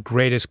called the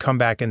greatest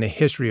comeback in the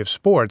history of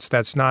sports.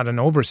 That's not an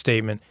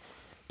overstatement,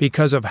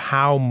 because of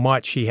how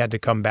much he had to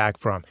come back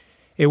from.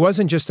 It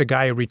wasn't just a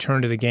guy who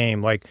returned to the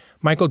game. Like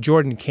Michael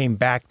Jordan came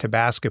back to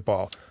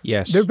basketball.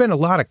 Yes. There have been a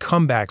lot of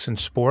comebacks in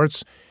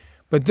sports,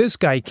 but this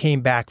guy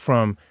came back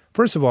from,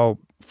 first of all,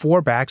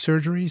 4 back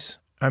surgeries.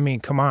 I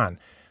mean, come on.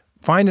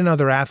 Find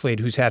another athlete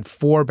who's had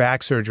 4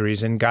 back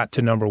surgeries and got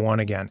to number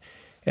 1 again.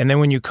 And then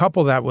when you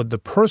couple that with the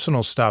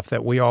personal stuff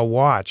that we all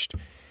watched,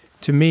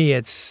 to me,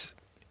 it's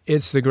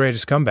the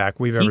greatest comeback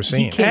we've ever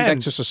seen. He came back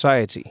to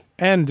society.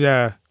 And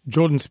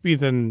Jordan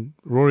Spieth and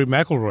Rory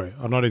McIlroy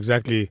are not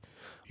exactly,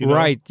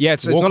 right. Yeah,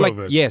 it's not like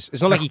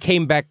it's not like he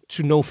came back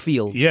to no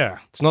field. Yeah,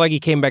 it's not like he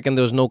came back and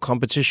there was no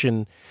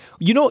competition.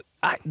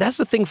 That's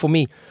the thing for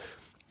me,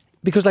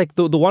 because like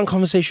the one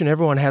conversation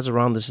everyone has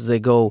around this is they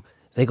go,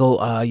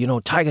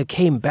 Tiger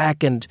came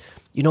back and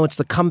it's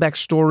the comeback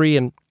story,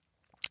 and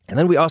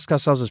then we ask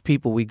ourselves as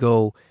people, we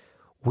go,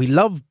 we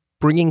love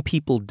bringing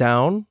people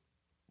down,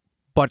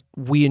 but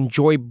we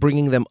enjoy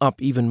bringing them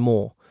up even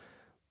more.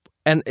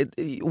 And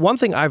one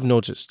thing I've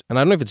noticed, and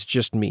I don't know if it's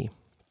just me,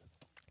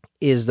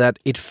 is that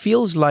it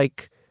feels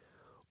like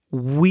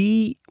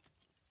we,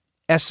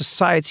 as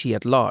society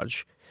at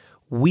large,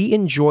 we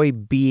enjoy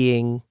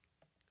being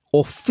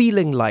or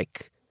feeling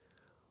like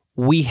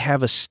we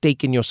have a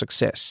stake in your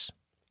success.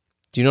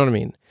 Do you know what I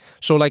mean?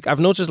 So like I've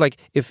noticed, like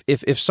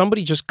if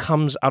somebody just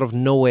comes out of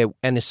nowhere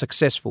and is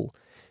successful,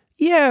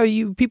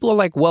 people are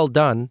like, well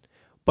done,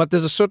 but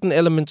there's a certain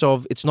element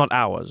of it's not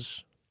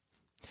ours.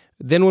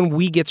 Then when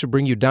we get to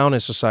bring you down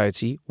as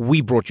society, we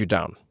brought you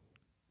down,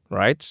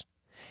 right?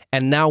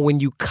 And now when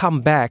you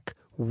come back,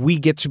 we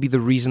get to be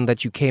the reason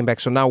that you came back.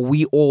 So now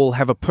we all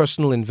have a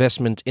personal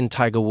investment in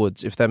Tiger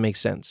Woods, if that makes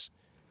sense.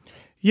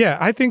 Yeah,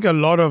 I think a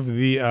lot of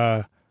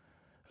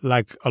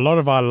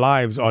our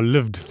lives are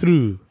lived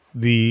through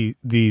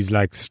these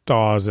like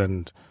stars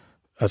and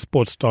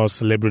sports stars,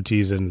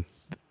 celebrities and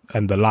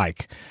the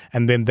like.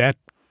 And then that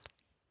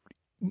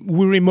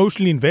we're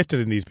emotionally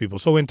invested in these people.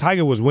 So when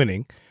Tiger was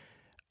winning,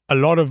 a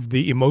lot of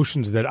the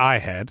emotions that I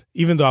had,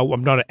 even though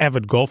I'm not an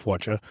avid golf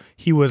watcher,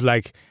 he was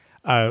like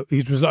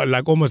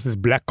almost this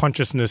black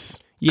consciousness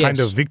kind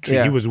of victory.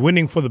 Yeah. He was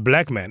winning for the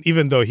black man,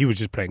 even though he was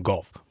just playing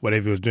golf,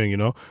 whatever he was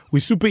doing, We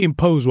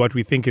superimpose what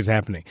we think is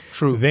happening.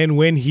 True. Then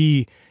when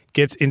he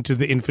gets into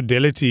the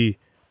infidelity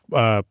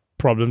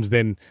problems,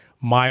 then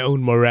my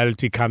own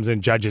morality comes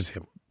and judges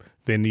him.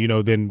 Then,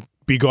 then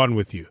be gone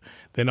with you.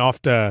 Then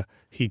after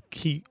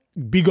he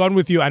be gone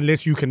with you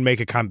unless you can make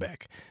a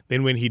comeback.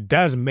 Then when he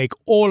does make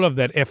all of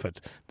that effort,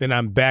 then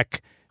I'm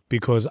back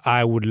because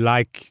I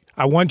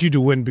want you to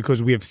win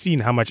because we have seen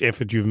how much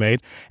effort you've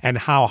made and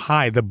how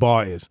high the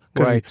bar is.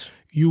 Right.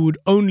 You would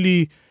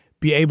only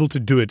be able to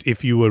do it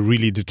if you were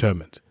really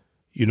determined,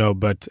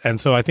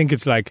 and so I think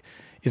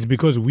it's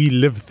because we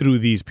live through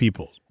these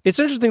people. It's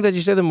interesting that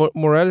you say the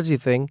morality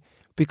thing,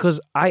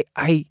 because I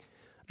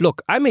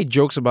made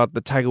jokes about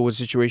the Tiger Woods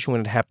situation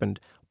when it happened,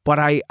 but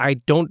I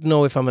don't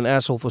know if I'm an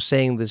asshole for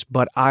saying this,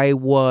 but I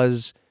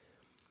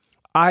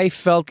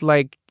felt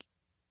like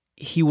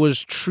he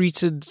was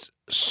treated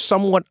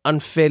somewhat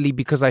unfairly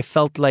because I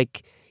felt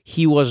like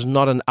he was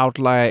not an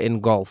outlier in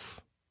golf.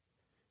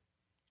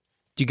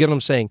 Do you get what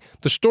I'm saying?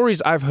 The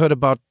stories I've heard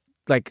about,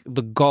 like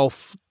the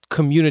golf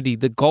community,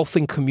 the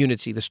golfing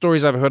community, the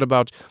stories I've heard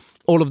about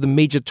all of the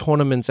major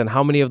tournaments and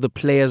how many of the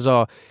players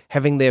are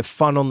having their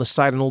fun on the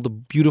side and all the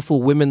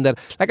beautiful women that,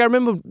 like, I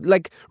remember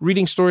like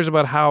reading stories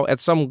about how at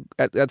some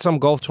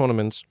golf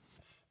tournaments,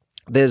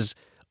 there's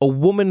a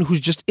woman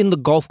who's just in the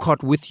golf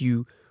cart with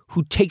you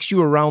who takes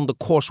you around the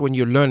course when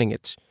you're learning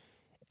it.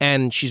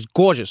 And she's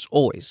gorgeous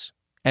always.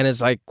 And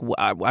it's like,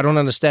 I don't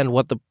understand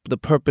what the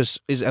purpose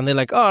is. And they're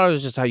like, oh,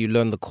 it's just how you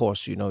learn the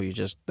course. You know, you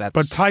just, that's...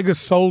 But Tiger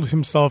sold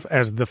himself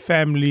as the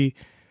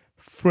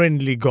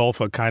family-friendly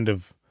golfer kind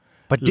of.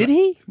 But did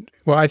he?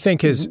 Well, I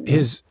think his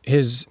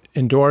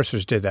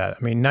endorsers did that.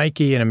 I mean,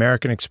 Nike and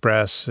American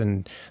Express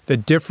and the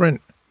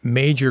different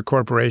major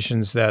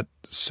corporations that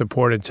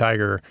supported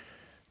Tiger,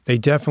 they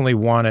definitely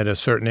wanted a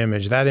certain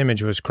image. That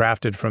image was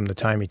crafted from the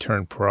time he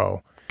turned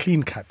pro.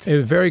 Clean cut. It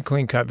was very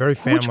clean cut, very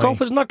family. Which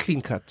golfer is not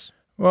clean cut?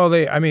 Well,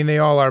 they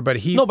all are, but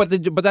he... No, but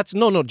that's...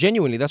 No,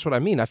 genuinely, that's what I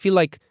mean. I feel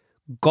like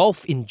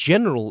golf in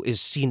general is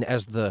seen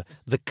as the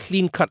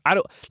clean cut.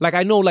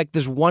 I know like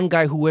there's one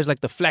guy who wears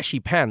like the flashy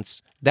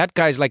pants. That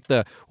guy's like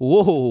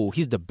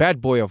he's the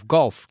bad boy of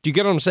golf. Do you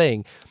get what I'm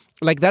saying?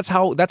 Like that's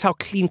how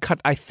clean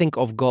cut I think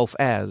of golf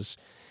as.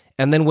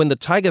 And then when the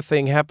Tiger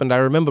thing happened, I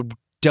remember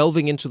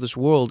delving into this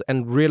world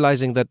and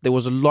realizing that there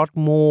was a lot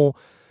more...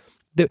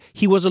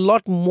 He was a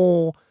lot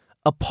more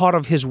a part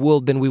of his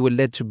world than we were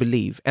led to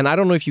believe. And I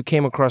don't know if you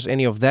came across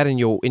any of that in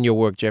your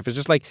work, Jeff. It's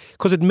just like,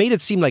 because it made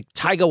it seem like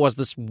Tiger was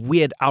this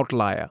weird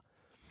outlier.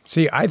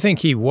 See, I think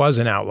he was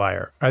an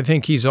outlier. I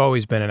think he's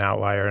always been an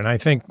outlier. And I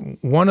think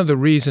one of the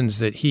reasons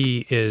that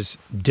he is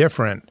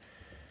different,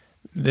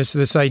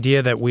 this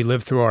idea that we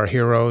live through our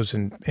heroes,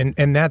 and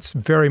that's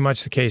very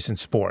much the case in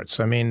sports.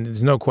 I mean,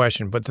 there's no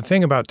question. But the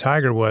thing about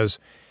Tiger was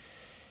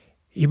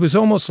he was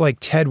almost like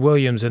Ted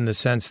Williams in the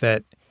sense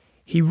that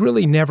he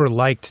really never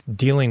liked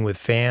dealing with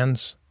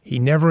fans. He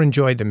never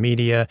enjoyed the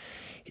media.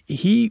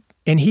 He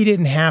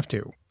didn't have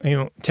to. You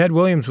know, Ted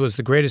Williams was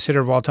the greatest hitter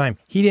of all time.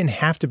 He didn't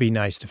have to be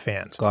nice to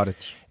fans. Got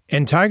it.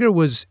 And Tiger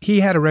he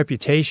had a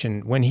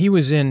reputation when he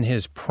was in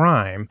his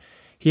prime.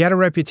 He had a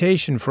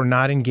reputation for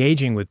not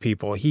engaging with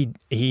people.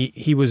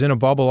 He was in a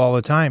bubble all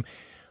the time.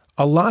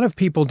 A lot of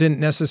people didn't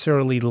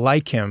necessarily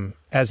like him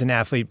as an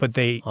athlete, but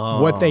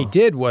what they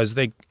did was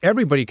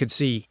everybody could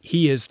see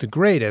he is the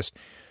greatest.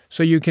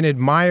 So you can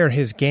admire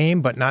his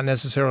game, but not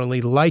necessarily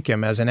like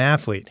him as an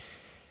athlete.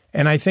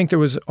 And I think there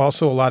was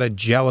also a lot of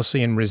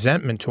jealousy and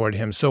resentment toward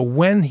him. So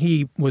when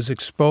he was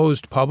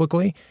exposed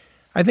publicly,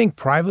 I think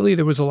privately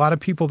there was a lot of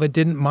people that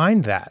didn't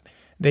mind that.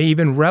 They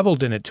even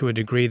reveled in it to a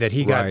degree that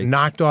he got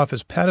knocked off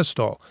his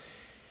pedestal.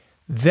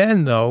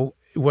 Then, though,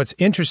 what's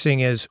interesting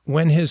is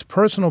when his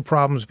personal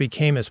problems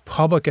became as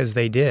public as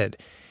they did,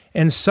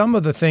 and some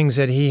of the things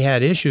that he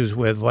had issues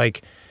with,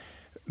 like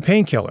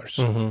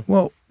painkillers.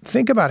 Well,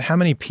 think about how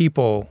many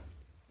people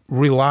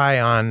rely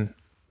on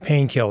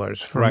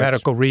painkillers for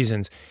medical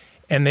reasons,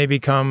 and they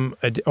become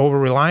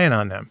over-reliant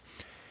on them.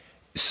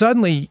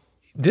 Suddenly,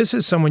 this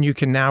is someone you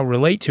can now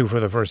relate to for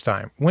the first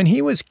time. When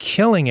he was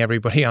killing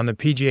everybody on the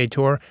PGA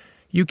Tour,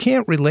 you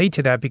can't relate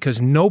to that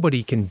because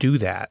nobody can do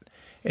that.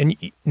 And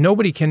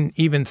nobody can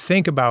even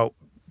think about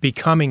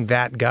becoming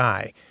that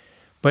guy.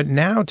 But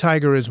now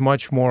Tiger is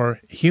much more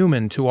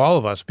human to all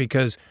of us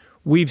because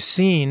we've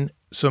seen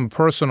some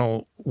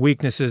personal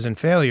weaknesses and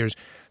failures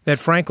that,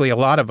 frankly, a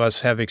lot of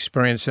us have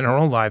experienced in our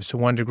own lives to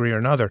one degree or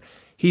another.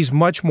 He's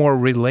much more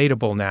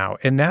relatable now,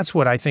 and that's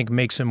what I think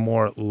makes him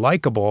more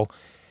likable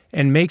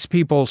and makes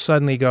people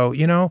suddenly go,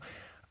 you know,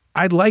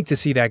 I'd like to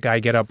see that guy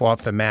get up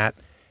off the mat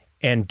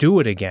and do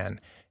it again.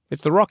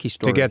 It's the Rocky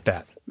story. To get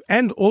that.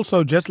 And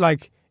also, just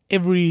like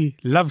every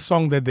love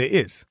song that there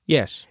is.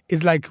 Yes.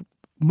 It's like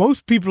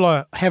most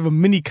people have a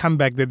mini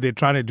comeback that they're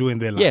trying to do in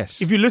their life.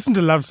 Yes. If you listen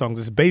to love songs,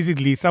 it's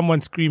basically someone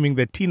screaming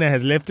that Tina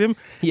has left him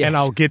and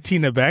I'll get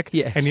Tina back.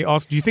 Yes. And he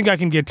asks, do you think I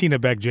can get Tina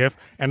back, Jeff?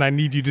 And I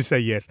need you to say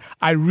yes.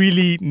 I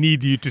really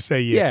need you to say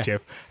yes,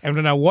 Jeff. And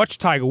when I watch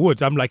Tiger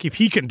Woods, I'm like, if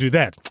he can do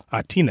that,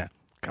 Tina,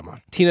 come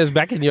on. Tina's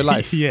back in your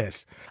life.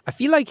 Yes. I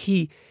feel like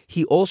he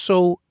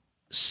also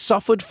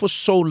suffered for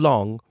so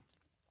long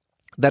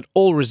that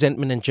all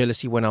resentment and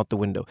jealousy went out the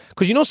window.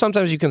 Because you know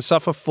sometimes you can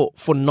suffer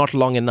for not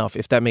long enough,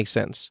 if that makes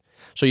sense.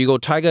 So you go,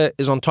 Tiger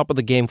is on top of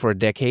the game for a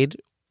decade,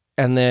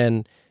 and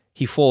then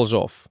he falls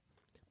off.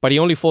 But he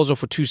only falls off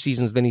for 2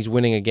 seasons, then he's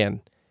winning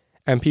again.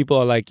 And people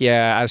are like,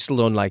 yeah, I still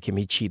don't like him.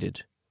 He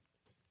cheated.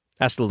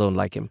 I still don't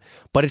like him.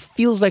 But it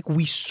feels like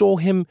we saw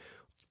him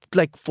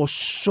like for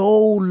so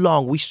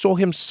long. We saw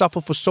him suffer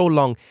for so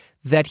long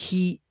that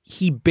he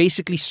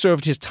basically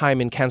served his time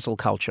in cancel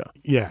culture.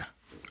 Yeah.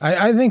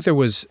 I think there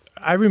was...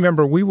 I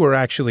remember we were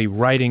actually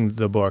writing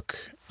the book.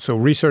 So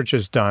research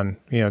is done,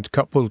 you know, a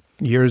couple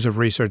years of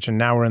research, and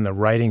now we're in the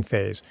writing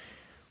phase.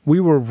 We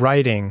were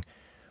writing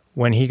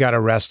when he got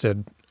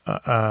arrested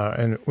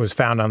and was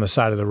found on the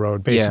side of the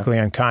road, basically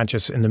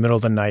unconscious in the middle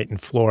of the night in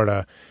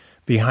Florida,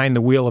 behind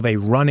the wheel of a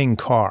running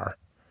car,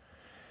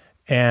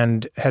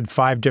 and had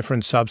 5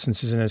 different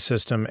substances in his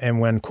system. And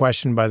when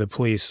questioned by the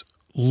police,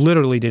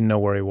 literally didn't know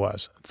where he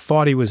was,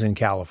 thought he was in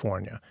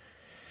California.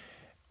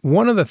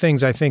 One of the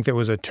things I think that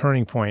was a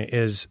turning point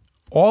is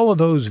all of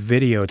those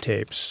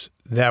videotapes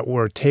that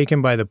were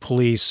taken by the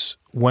police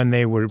when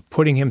they were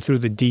putting him through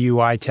the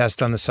DUI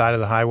test on the side of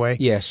the highway.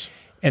 Yes.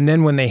 And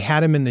then when they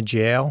had him in the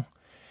jail,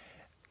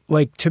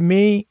 like, to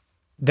me,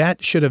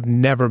 that should have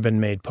never been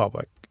made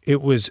public.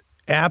 It was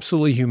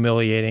absolutely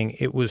humiliating.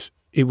 It was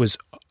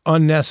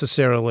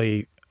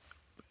unnecessarily,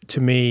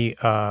 to me,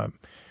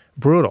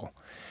 brutal.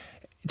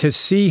 To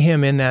see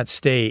him in that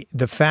state,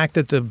 the fact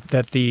that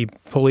the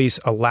police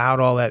allowed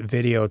all that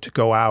video to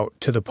go out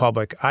to the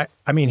public, I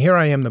mean, here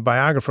I am, the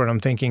biographer, and I'm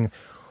thinking,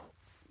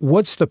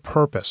 what's the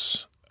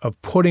purpose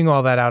of putting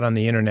all that out on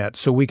the internet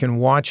so we can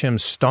watch him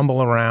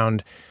stumble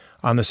around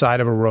on the side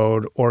of a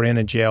road or in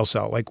a jail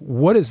cell? Like,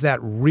 what is that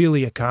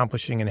really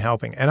accomplishing and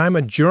helping? And I'm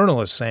a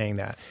journalist saying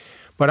that.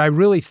 But I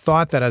really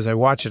thought that as I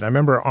watched it. I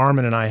remember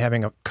Armin and I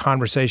having a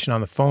conversation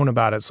on the phone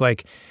about it. It's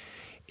like,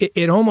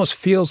 it almost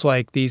feels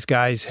like these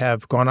guys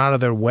have gone out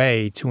of their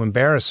way to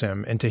embarrass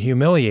him and to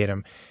humiliate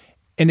him.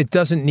 And it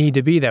doesn't need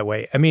to be that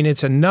way. I mean,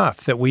 it's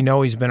enough that we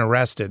know he's been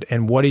arrested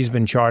and what he's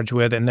been charged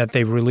with and that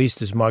they've released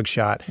his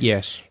mugshot.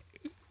 Yes.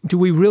 Do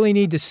we really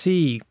need to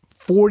see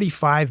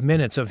 45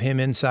 minutes of him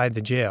inside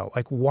the jail?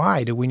 Like,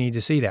 why do we need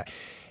to see that?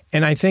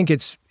 And I think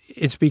it's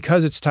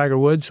because it's Tiger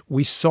Woods.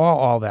 We saw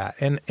all that.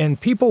 And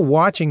people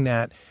watching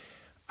that,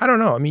 I don't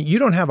know. I mean, you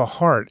don't have a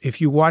heart if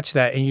you watch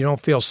that and you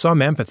don't feel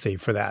some empathy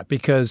for that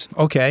because,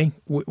 okay,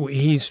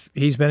 he's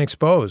been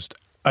exposed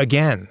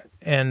again.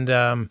 And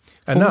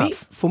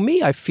enough. For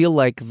me, I feel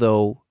like,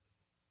 though,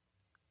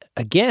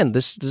 again,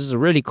 this is a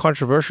really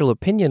controversial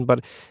opinion,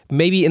 but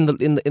maybe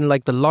in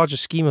like the larger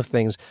scheme of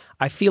things,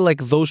 I feel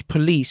like those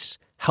police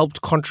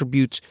helped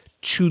contribute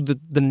to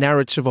the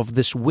narrative of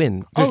this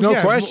win. There's no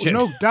question.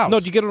 No doubt. No,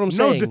 do you get what I'm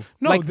saying?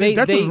 Like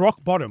that was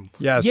rock bottom.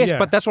 Yes. Yes,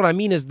 but that's what I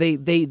mean is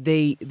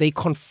they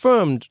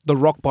confirmed the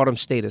rock bottom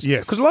status.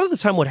 Yes. Because a lot of the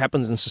time what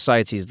happens in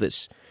society is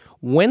this.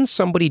 When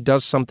somebody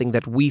does something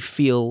that we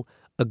feel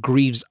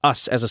aggrieves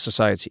us as a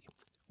society,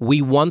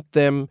 we want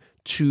them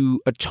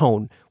to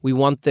atone. We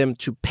want them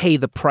to pay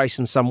the price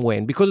in some way.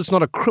 And because it's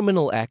not a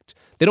criminal act,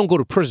 they don't go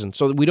to prison.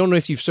 So we don't know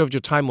if you've served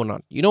your time or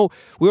not. You know,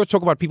 we always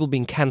talk about people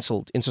being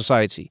cancelled in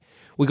society.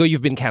 We go,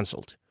 you've been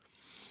cancelled.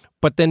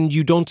 But then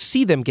you don't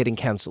see them getting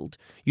cancelled.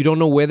 You don't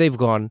know where they've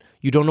gone.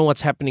 You don't know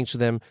what's happening to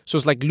them. So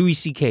it's like Louis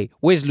C.K.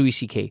 Where's Louis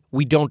C.K.?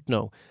 We don't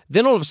know.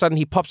 Then all of a sudden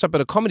he pops up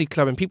at a comedy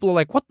club and people are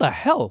like, what the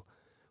hell?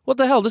 What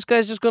the hell? This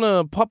guy's just going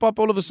to pop up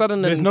all of a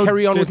sudden and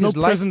carry on with his life. There's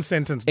no prison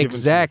sentence given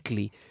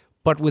Exactly. to him.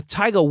 But with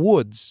Tiger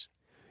Woods,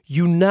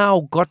 you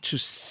now got to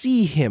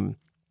see him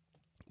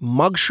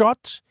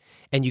mugshot,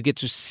 and you get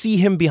to see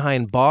him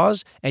behind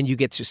bars, and you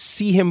get to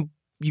see him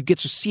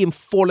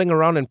falling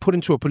around and put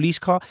into a police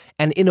car.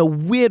 And in a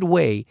weird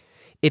way,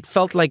 it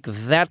felt like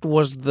that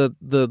was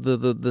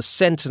the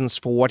sentence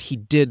for what he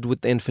did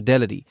with the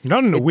infidelity.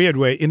 Not in a weird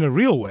way, in a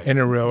real way. In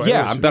a real way.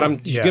 Yeah,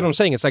 but you get what I'm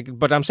saying? It's like,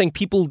 but I'm saying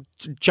people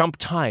jump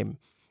time.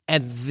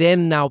 And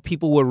then now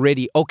people were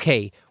ready.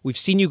 Okay, we've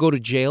seen you go to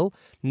jail.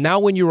 Now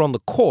when you're on the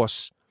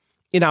course,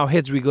 in our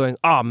heads we're going,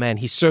 oh man,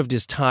 he served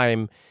his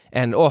time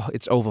and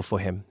it's over for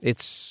him.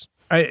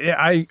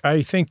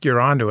 I think you're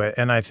onto it.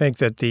 And I think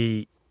that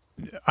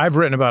I've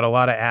written about a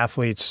lot of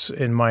athletes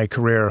in my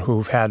career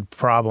who've had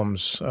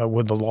problems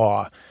with the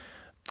law.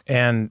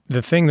 And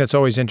the thing that's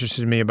always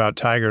interested me about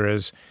Tiger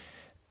is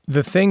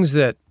the things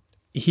that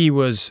he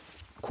was,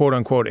 quote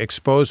unquote,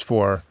 exposed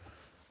for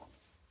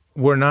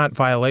were not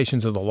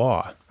violations of the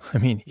law. I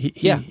mean,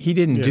 he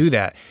didn't do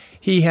that.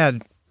 He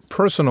had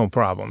personal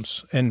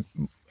problems, and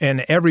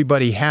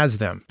everybody has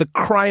them. The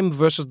crime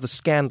versus the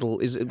scandal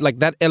is like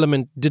that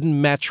element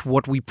didn't match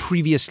what we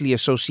previously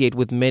associate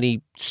with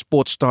many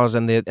sports stars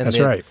and their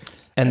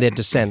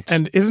descent.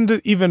 And isn't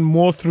it even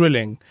more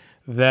thrilling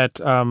that,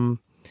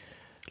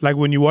 like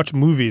when you watch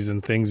movies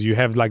and things, you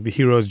have like the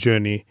hero's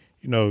journey.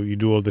 You know, you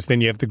do all this. Then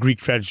you have the Greek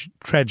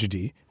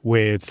tragedy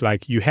where it's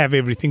like you have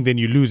everything, then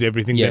you lose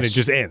everything, then it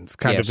just ends.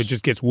 It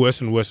just gets worse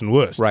and worse and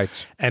worse.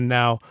 Right. And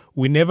now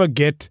we never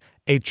get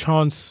a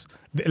chance.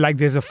 Like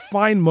there's a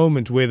fine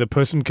moment where the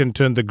person can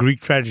turn the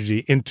Greek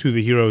tragedy into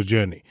the hero's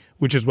journey,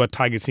 which is what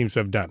Tiger seems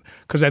to have done.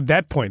 Because at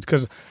that point,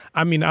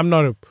 I mean, I'm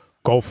not a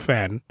golf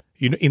fan,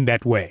 you know, in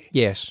that way.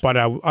 Yes. But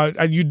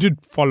I did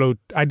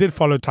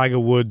follow Tiger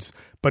Woods.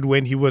 But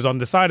when he was on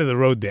the side of the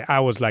road there, I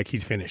was like,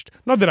 he's finished.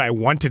 Not that I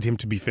wanted him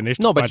to be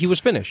finished. No, but he was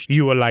finished.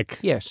 You were like,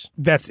 yes,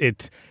 that's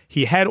it.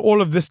 He had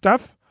all of this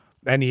stuff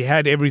and he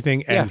had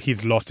everything and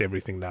he's lost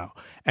everything now.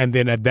 And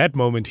then at that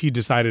moment, he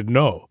decided,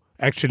 no,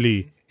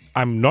 actually,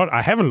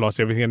 I haven't lost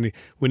everything. And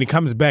when he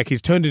comes back,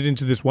 he's turned it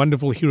into this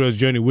wonderful hero's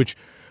journey, which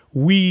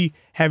we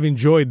have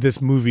enjoyed this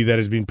movie that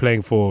has been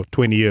playing for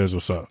 20 years or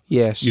so.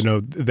 Yes. You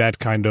know, that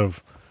kind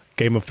of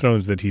Game of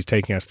Thrones that he's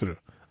taking us through.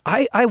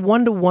 I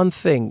wonder one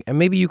thing, and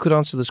maybe you could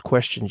answer this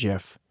question,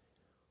 Jeff.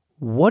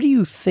 what do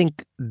you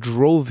think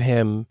drove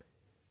him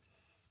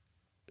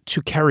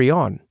to carry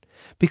on?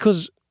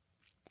 Because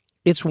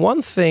it's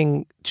one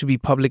thing to be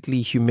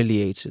publicly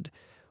humiliated,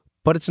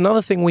 but it's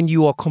another thing when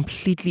you are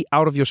completely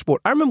out of your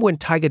sport. I remember when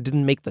Tiger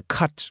didn't make the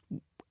cut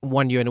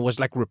one year and it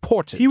was like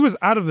reported. He was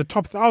out of the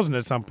top 1,000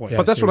 at some point.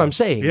 But that's what I'm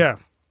saying. Yeah.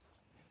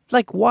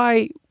 Like,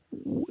 why?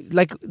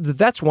 Like,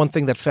 that's one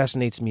thing that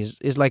fascinates me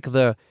is like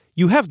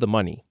you have the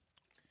money.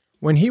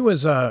 When he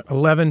was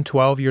 11,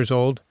 12 years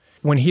old,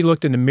 when he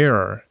looked in the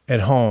mirror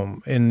at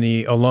home in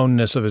the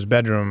aloneness of his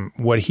bedroom,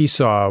 what he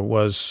saw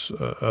was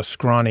a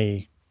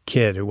scrawny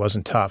kid who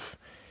wasn't tough.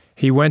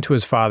 He went to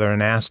his father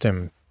and asked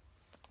him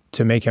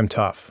to make him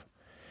tough.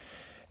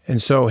 And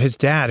so his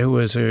dad, who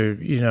was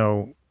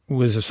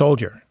a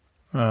soldier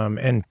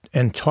and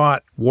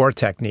taught war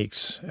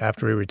techniques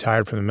after he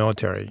retired from the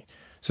military.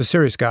 He's a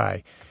serious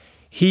guy.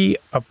 He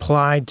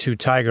applied to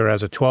Tiger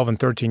as a 12 and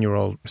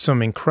 13-year-old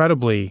some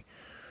incredibly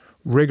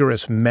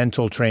rigorous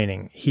mental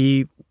training.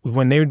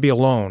 When they would be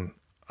alone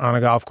on a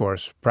golf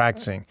course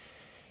practicing,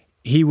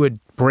 he would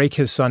break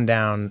his son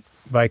down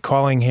by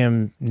calling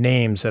him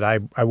names that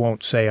I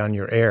won't say on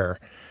your air.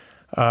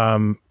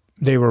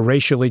 They were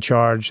racially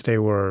charged. They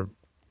were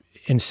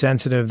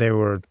insensitive. They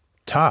were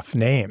tough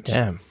names.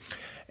 Damn.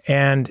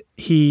 And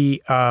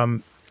he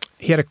had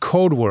a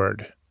code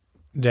word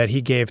that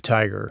he gave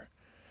Tiger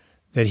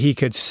that he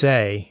could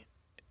say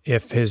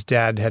if his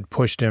dad had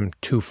pushed him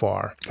too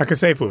far. Like a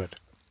safe word.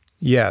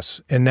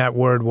 Yes, and that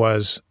word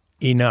was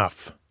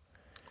enough.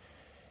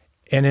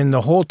 And in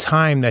the whole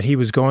time that he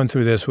was going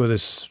through this with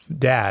his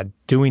dad,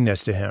 doing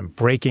this to him,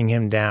 breaking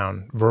him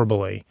down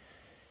verbally,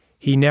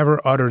 he never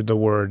uttered the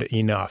word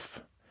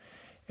enough.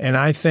 And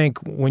I think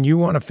when you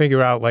want to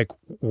figure out, like,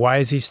 why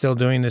is he still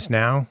doing this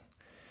now?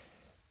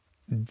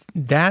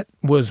 That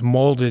was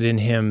molded in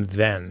him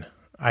then.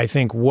 I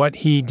think what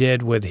he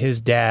did with his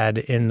dad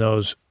in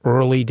those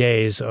early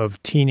days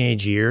of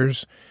teenage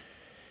years,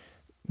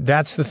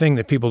 that's the thing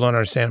that people don't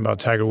understand about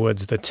Tiger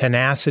Woods. The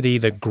tenacity,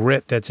 the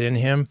grit that's in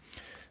him,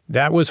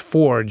 that was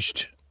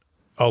forged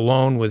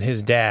alone with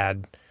his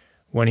dad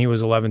when he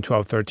was 11,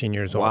 12, 13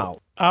 years old.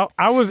 Wow.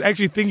 I was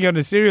actually thinking on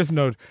a serious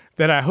note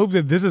that I hope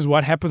that this is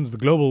what happens with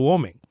global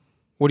warming.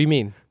 What do you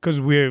mean? Because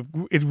we're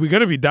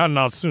going to be done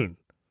now soon.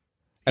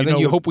 And then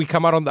you hope we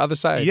come out on the other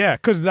side. Yeah,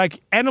 because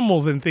like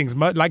animals and things,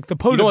 like the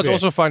polar what's bear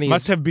also funny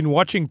must have been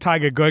watching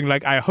Tiger going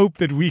like, I hope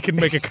that we can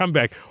make a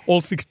comeback.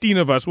 All 16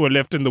 of us were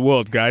left in the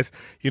world, guys.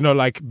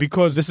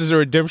 Because this is a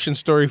redemption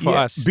story for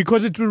us.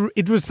 Because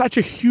it was such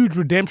a huge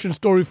redemption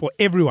story for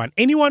everyone.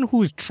 Anyone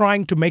who is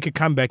trying to make a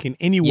comeback in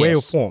any way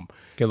or form.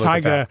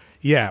 Tiger,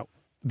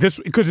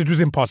 because it was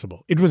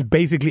impossible. It was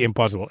basically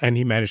impossible, and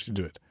he managed to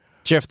do it.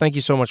 Jeff, thank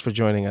you so much for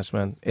joining us,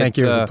 man. Thank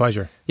you. It was a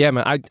pleasure. Yeah,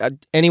 man.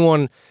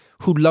 Anyone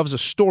who loves a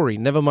story,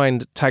 never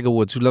mind Tiger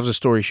Woods, who loves a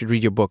story should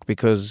read your book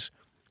because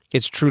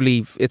it's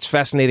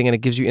fascinating and it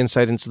gives you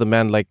insight into the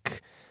man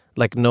like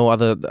no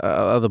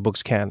other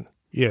books can.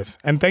 Yes.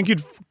 And thank you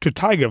to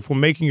Tiger for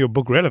making your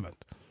book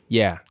relevant.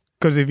 Yeah.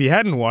 Because if he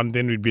hadn't won,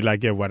 then we'd be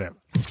like, yeah, whatever.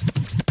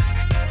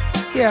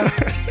 Yeah.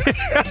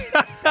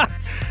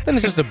 Then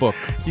it's just a book.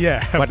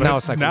 Yeah. But now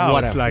it's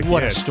like,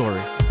 what a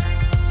story.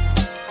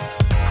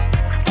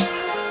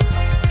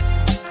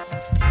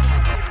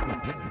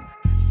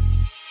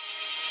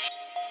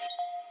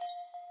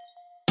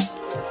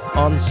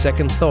 On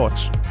Second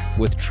Thoughts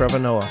with Trevor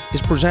Noah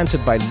is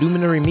presented by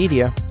Luminary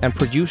Media and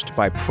produced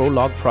by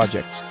Prologue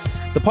Projects.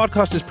 The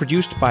podcast is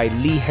produced by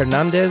Lee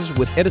Hernandez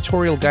with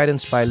editorial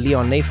guidance by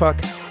Leon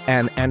Nafak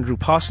and Andrew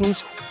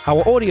Parsons.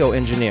 Our audio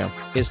engineer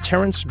is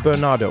Terrence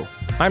Bernardo.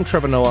 I'm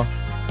Trevor Noah.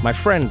 My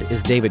friend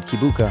is David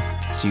Kibuka.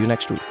 See you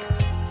next week.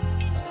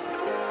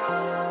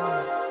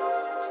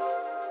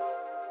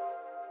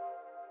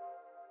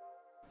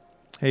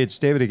 Hey, it's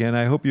David again.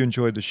 I hope you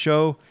enjoyed the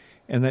show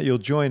and that you'll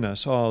join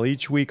us all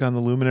each week on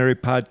the Luminary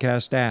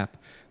Podcast app.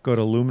 Go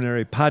to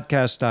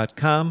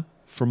luminarypodcast.com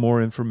for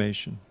more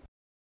information.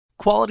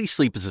 Quality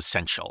sleep is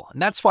essential, and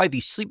that's why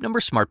the Sleep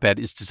Number Smart Bed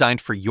is designed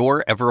for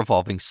your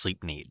ever-evolving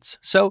sleep needs.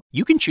 So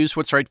you can choose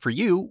what's right for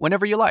you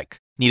whenever you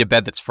like. Need a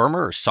bed that's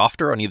firmer or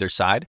softer on either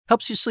side?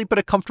 Helps you sleep at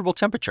a comfortable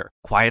temperature.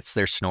 Quiets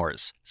their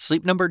snores.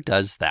 Sleep Number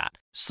does that.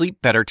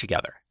 Sleep better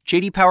together.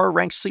 J.D. Power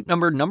ranks Sleep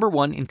Number number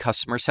 1 in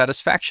customer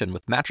satisfaction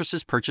with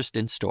mattresses purchased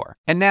in-store.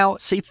 And now,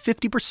 save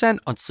 50%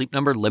 on Sleep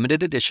Number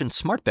limited edition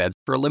smart beds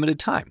for a limited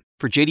time.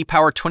 For J.D.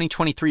 Power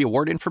 2023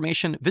 award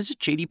information, visit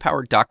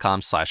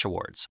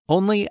jdpower.com/awards.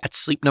 Only at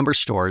Sleep Number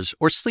stores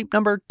or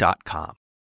sleepnumber.com.